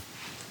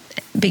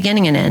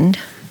beginning and end,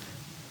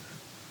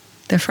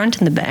 the front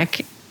and the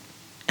back,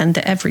 and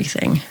the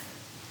everything.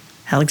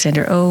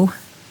 Alexander O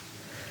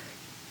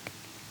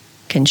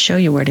can show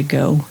you where to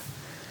go,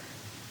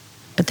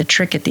 but the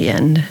trick at the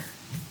end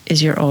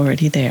is you're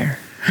already there.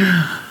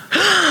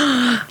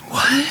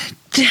 What?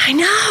 I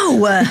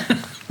know.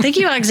 Thank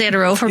you,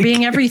 Alexander O, for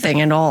being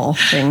everything and all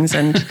things,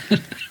 and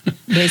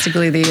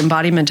basically the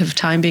embodiment of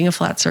time being a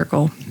flat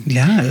circle.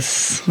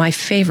 Yes. My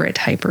favorite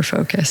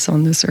hyper-focus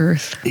on this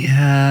earth.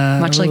 Yeah.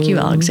 Much like you,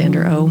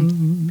 Alexander O.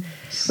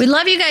 We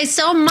love you guys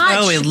so much.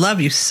 Oh, we love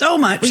you so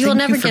much. We will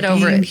never get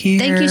over it. Here.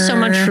 Thank you so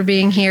much for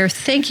being here.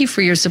 Thank you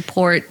for your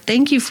support.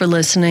 Thank you for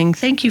listening.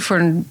 Thank you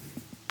for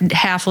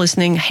half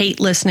listening,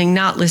 hate listening,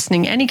 not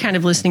listening, any kind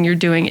of listening you're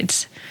doing.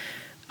 It's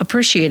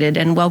appreciated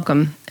and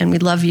welcome, and we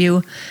love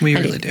you. We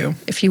really do.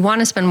 If you want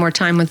to spend more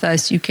time with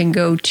us, you can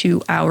go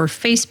to our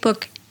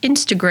Facebook,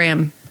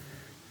 Instagram,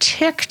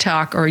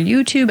 TikTok, or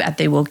YouTube at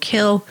They Will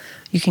Kill.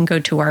 You can go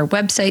to our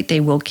website,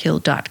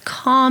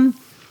 theywillkill.com.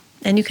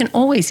 And you can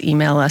always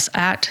email us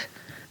at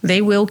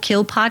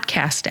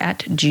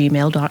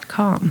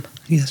theywillkillpodcast@gmail.com.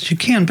 Yes, you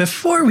can.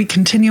 Before we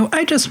continue,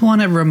 I just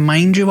want to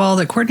remind you all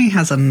that Courtney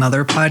has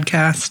another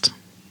podcast.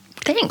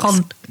 Thanks.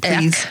 Called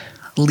Please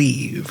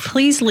Leave.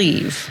 Please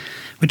Leave.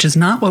 Which is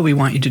not what we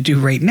want you to do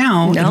right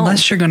now, No.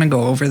 unless you're going to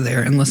go over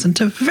there and listen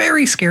to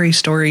very scary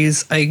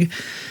stories.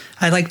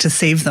 I like to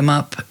save them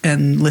up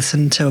and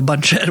listen to a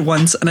bunch at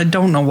once, and I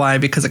don't know why,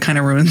 because it kind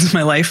of ruins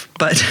my life,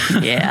 but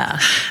Yeah.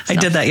 I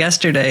did that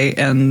yesterday,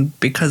 and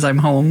because I'm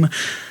home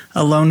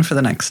alone for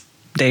the next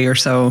day or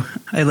so,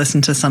 I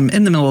listened to some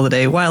in the middle of the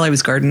day while I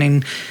was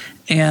gardening.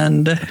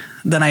 And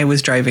then I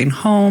was driving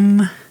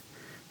home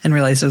and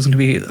realized I was going to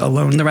be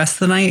alone the rest of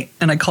the night.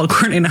 And I called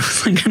Courtney and I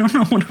was like, I don't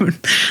know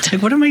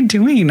what am I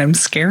doing? I'm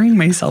scaring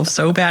myself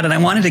so bad. And I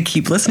wanted to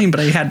keep listening, but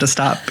I had to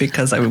stop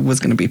because I was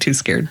going to be too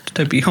scared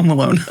to be home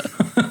alone.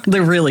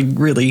 They're really,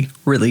 really,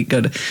 really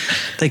good.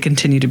 They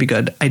continue to be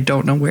good. I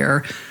don't know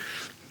where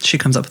she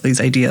comes up with these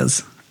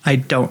ideas. I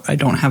don't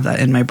have that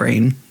in my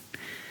brain.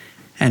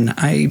 And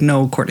I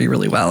know Courtney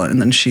really well.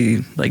 And then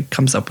she like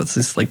comes up with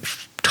this like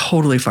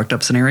totally fucked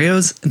up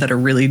scenarios that are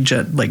really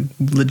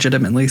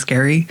legitimately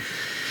scary.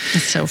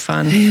 It's so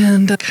fun.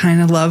 And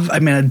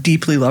I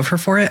deeply love her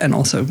for it and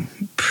also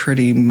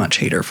pretty much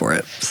hate her for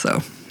it. So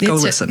go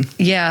listen.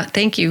 Yeah.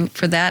 Thank you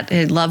for that.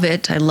 I love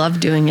it. I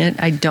love doing it.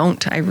 I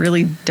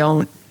really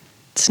don't.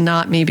 It's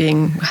not me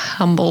being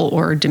humble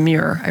or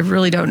demure. I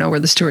really don't know where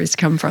the stories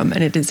come from.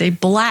 And it is a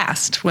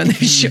blast when they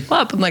show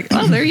up. I'm like,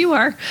 oh, there you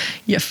are,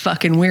 you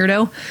fucking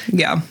weirdo.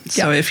 Yeah.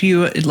 So if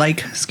you like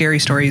scary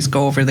stories,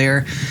 go over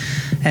there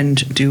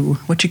and do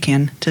what you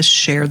can to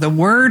share the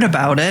word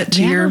about it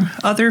to your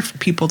other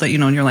people that you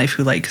know in your life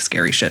who like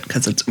scary shit,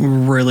 because it's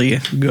really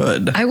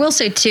good. I will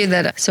say, too,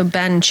 that so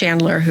Ben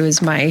Chandler, who is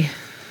my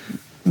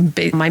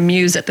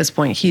muse at this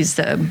point, he's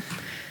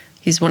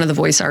one of the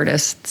voice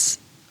artists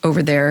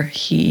over there.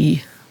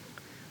 He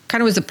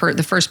kind of was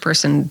the first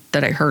person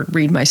that I heard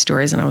read my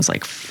stories, and I was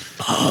like,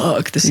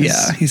 fuck,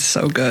 he's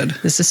so good.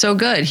 This is so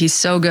good. He's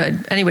so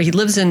good. Anyway, he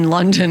lives in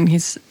London.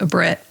 He's a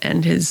Brit,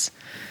 and his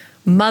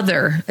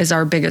mother is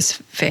our biggest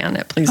fan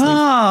at Please Leave.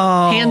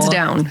 Oh, hands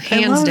down.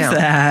 I love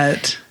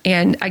that.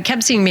 And I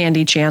kept seeing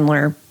Mandy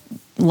Chandler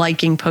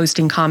liking,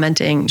 posting,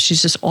 commenting.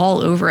 She's just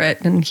all over it.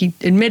 And he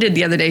admitted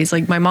the other day, he's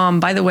like, my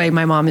mom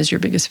is your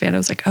biggest fan. I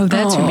was like, oh,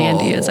 that's who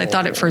Mandy is. I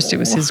thought at first it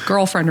was his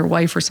girlfriend or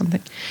wife or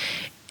something.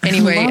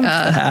 Anyway,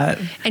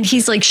 and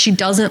he's like, she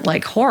doesn't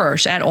like horror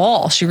at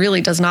all. She really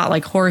does not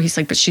like horror. He's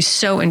like, but she's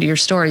so into your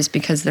stories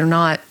because they're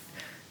not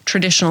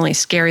traditionally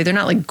scary. They're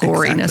not like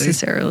gory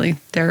necessarily.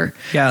 They're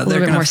they're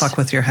going to fuck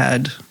with your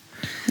head.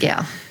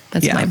 Yeah.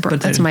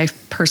 That's my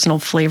personal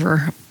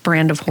flavor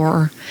brand of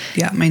horror.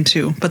 Yeah, mine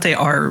too. But they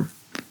are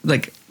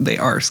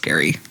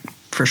scary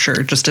for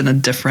sure, just in a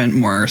different,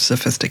 more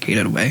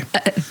sophisticated way.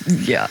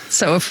 Yeah.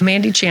 So if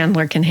Mandy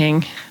Chandler can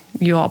hang,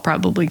 you all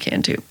probably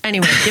can too.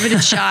 Anyway, give it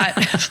a shot.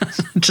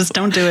 Just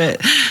don't do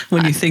it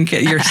when you think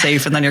you're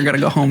safe and then you're going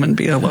to go home and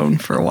be alone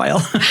for a while.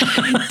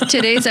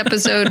 Today's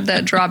episode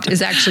that dropped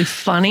is actually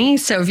funny.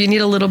 So if you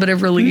need a little bit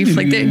of relief,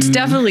 it's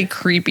definitely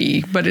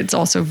creepy, but it's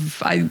also,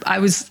 I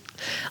was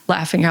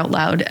laughing out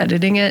loud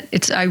editing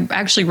it. I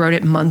actually wrote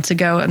it months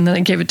ago, and then I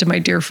gave it to my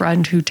dear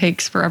friend who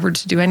takes forever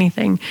to do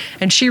anything,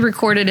 and she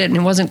recorded it and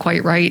it wasn't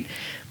quite right.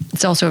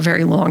 It's also a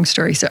very long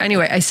story. So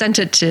anyway, I sent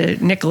it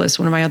to Nicholas,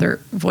 one of my other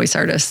voice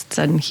artists,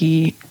 and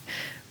he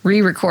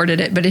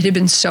re-recorded it, but it had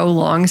been so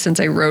long since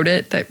I wrote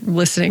it that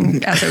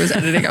listening as I was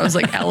editing, I was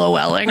like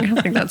LOLing.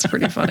 I think that's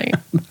pretty funny.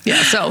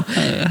 Yeah. So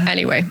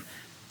anyway,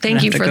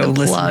 thank you for the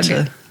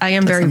plug. I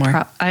am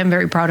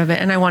very proud of it,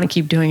 and I want to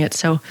keep doing it.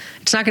 So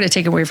it's not going to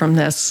take away from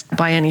this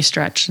by any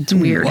stretch. It's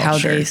weird how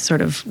they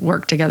sort of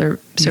work together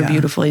so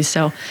beautifully.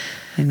 So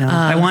I know.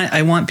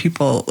 I want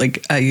people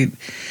like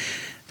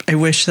I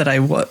wish that I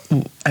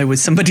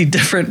was somebody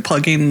different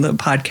plugging the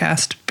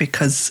podcast,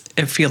 because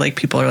I feel like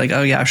people are like,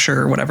 oh yeah,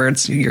 sure, whatever.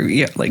 It's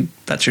like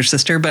that's your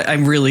sister, but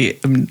I'm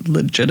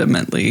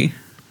legitimately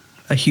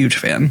a huge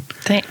fan.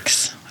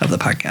 Thanks. Of the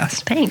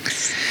podcast.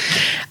 Thanks.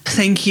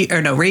 Thank you.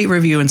 Rate,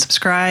 review, and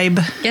subscribe.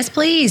 Yes,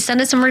 please.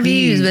 Send us some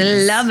reviews.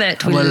 We love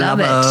it. We love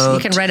it. You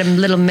can write a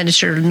little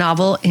miniature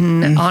novel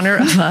in honor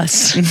of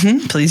us.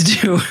 Mm-hmm.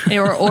 Please do.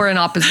 or in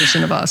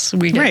opposition of us.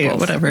 We get both.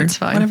 Whatever. It's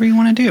fine. Whatever you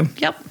want to do.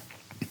 Yep.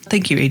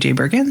 Thank you, AJ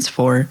Bergens,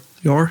 for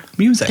your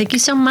music. Thank you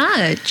so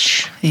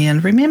much.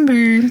 And remember,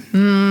 if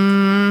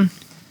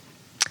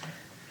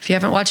you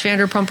haven't watched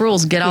Vanderpump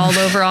Rules, get all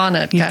over on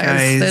it,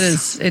 guys. That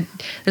is it.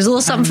 There's a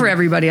little something for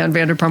everybody on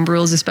Vanderpump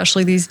Rules,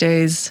 especially these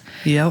days.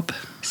 Yep.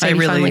 I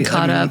finally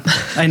caught up.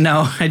 I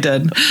know, I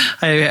did.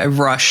 I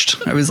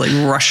rushed. I was like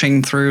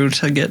rushing through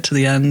to get to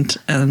the end.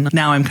 And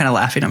now I'm kind of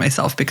laughing at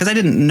myself because I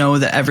didn't know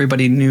that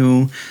everybody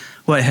knew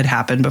what had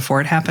happened before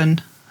it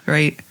happened,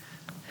 right?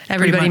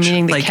 Everybody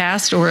meaning the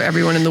cast or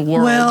everyone in the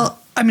world? Well,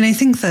 I mean, I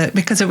think that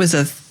because it was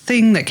a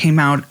thing that came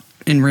out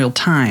in real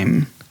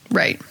time.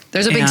 Right.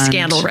 There's a big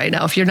scandal right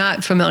now. If you're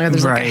not familiar,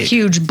 there's like a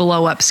huge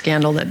blow-up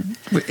scandal that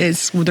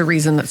is the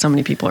reason that so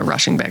many people are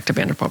rushing back to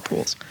Vanderpump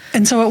Rules.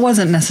 And so it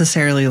wasn't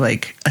necessarily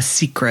like a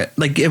secret.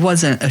 Like it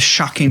wasn't a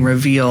shocking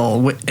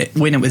reveal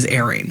when it was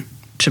airing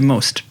to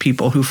most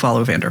people who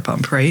follow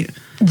Vanderpump, right?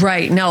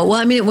 Right. No. Well,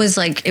 I mean, it was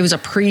a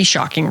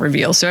pre-shocking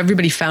reveal, so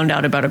everybody found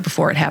out about it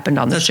before it happened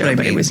on the show. What I mean.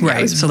 But it was right.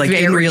 It was so like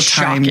in real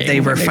time, they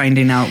were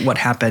finding out what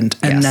happened,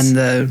 and then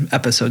the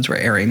episodes were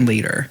airing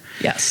later.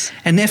 Yes.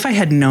 And if I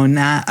had known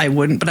that, I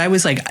wouldn't. But I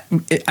was like,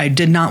 I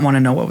did not want to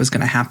know what was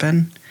going to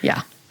happen.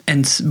 Yeah.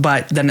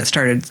 But then it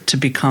started to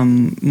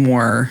become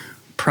more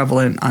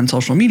prevalent on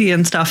social media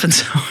and stuff. And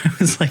so I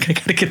was like, I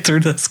got to get through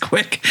this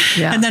quick.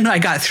 Yeah. And then I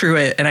got through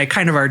it, and I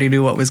kind of already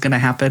knew what was going to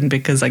happen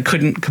because I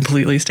couldn't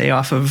completely stay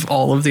off of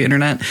all of the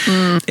internet.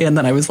 And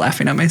then I was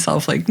laughing at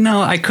myself like,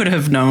 no, I could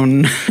have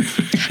known.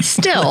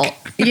 Still.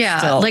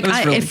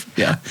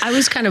 I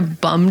was kind of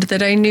bummed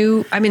that I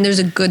knew. I mean, there's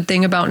a good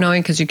thing about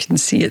knowing because you can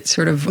see it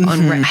sort of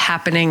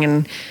happening,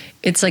 and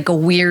it's like a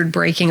weird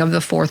breaking of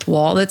the fourth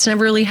wall that's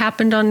never really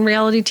happened on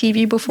reality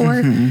TV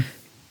before.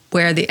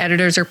 Where the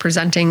editors are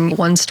presenting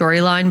one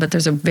storyline, but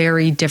there's a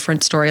very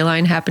different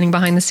storyline happening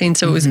behind the scenes.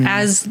 So it was,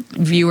 as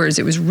viewers,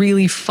 it was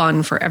really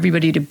fun for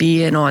everybody to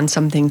be in on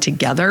something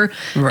together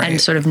and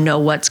sort of know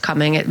what's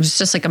coming. It was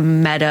just like a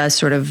meta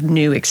sort of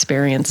new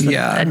experience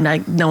that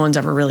no one's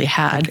ever really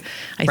had,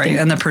 I think.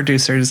 And the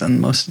producers and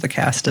most of the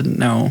cast didn't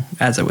know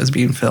as it was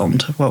being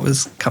filmed what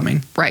was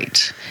coming.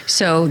 Right.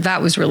 So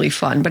that was really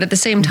fun. But at the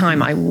same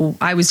time,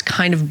 I was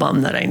kind of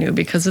bummed that I knew,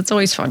 because it's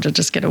always fun to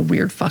just get a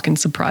weird fucking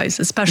surprise,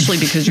 especially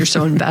because you're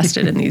so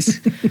invested in these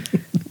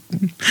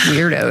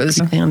weirdos.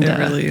 And it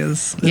really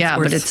is.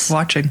 But it's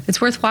watching. It's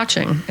worth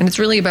watching. And it's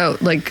really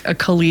about like a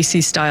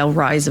Khaleesi style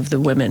rise of the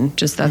women.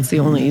 Just that's the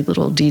only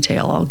little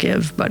detail I'll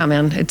give. But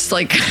man, it's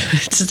like,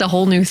 it's just a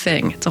whole new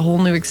thing. It's a whole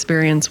new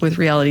experience with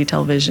reality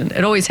television.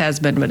 It always has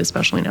been, but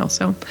especially now.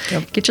 So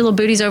get your little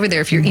booties over there.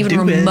 If you're even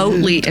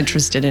remotely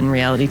interested in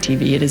reality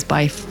TV, it is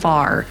by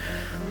far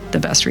the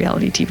best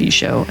reality TV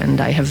show,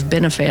 and I have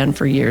been a fan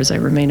for years. I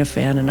remain a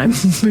fan, and I'm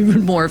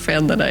even more a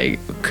fan than I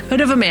could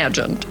have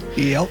imagined.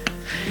 Yep.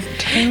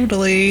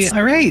 Totally.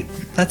 All right.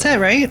 That's it,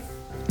 right?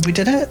 We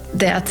did it?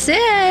 That's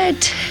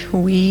it.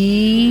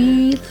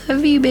 We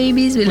love you,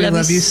 babies. We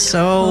love you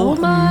so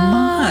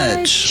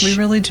much. We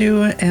really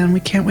do, and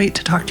we can't wait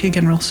to talk to you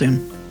again real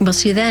soon. We'll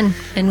see you then,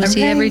 and we'll see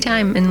you every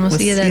time, and we'll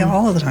see you then. See you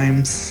all of the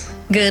times.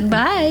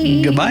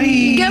 Goodbye.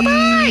 Goodbye.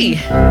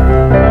 Goodbye.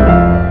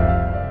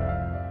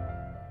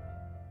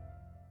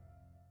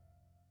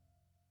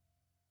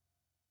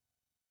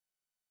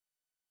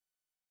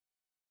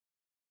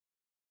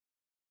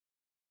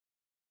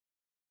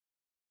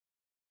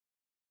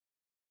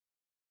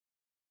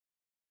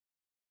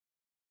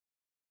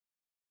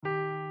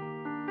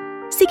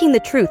 Seeking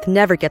the truth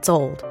never gets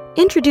old.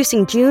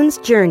 Introducing June's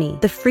Journey,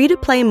 the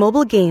free-to-play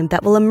mobile game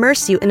that will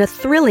immerse you in a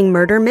thrilling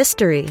murder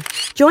mystery.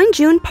 Join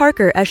June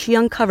Parker as she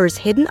uncovers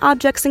hidden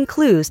objects and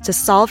clues to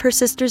solve her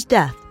sister's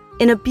death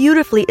in a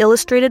beautifully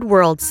illustrated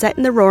world set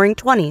in the Roaring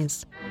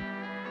 '20s.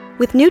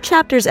 With new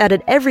chapters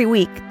added every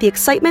week, the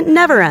excitement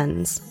never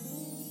ends.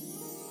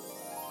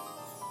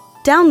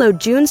 Download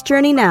June's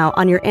Journey now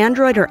on your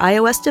Android or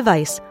iOS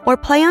device, or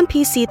play on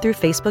PC through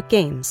Facebook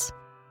Games.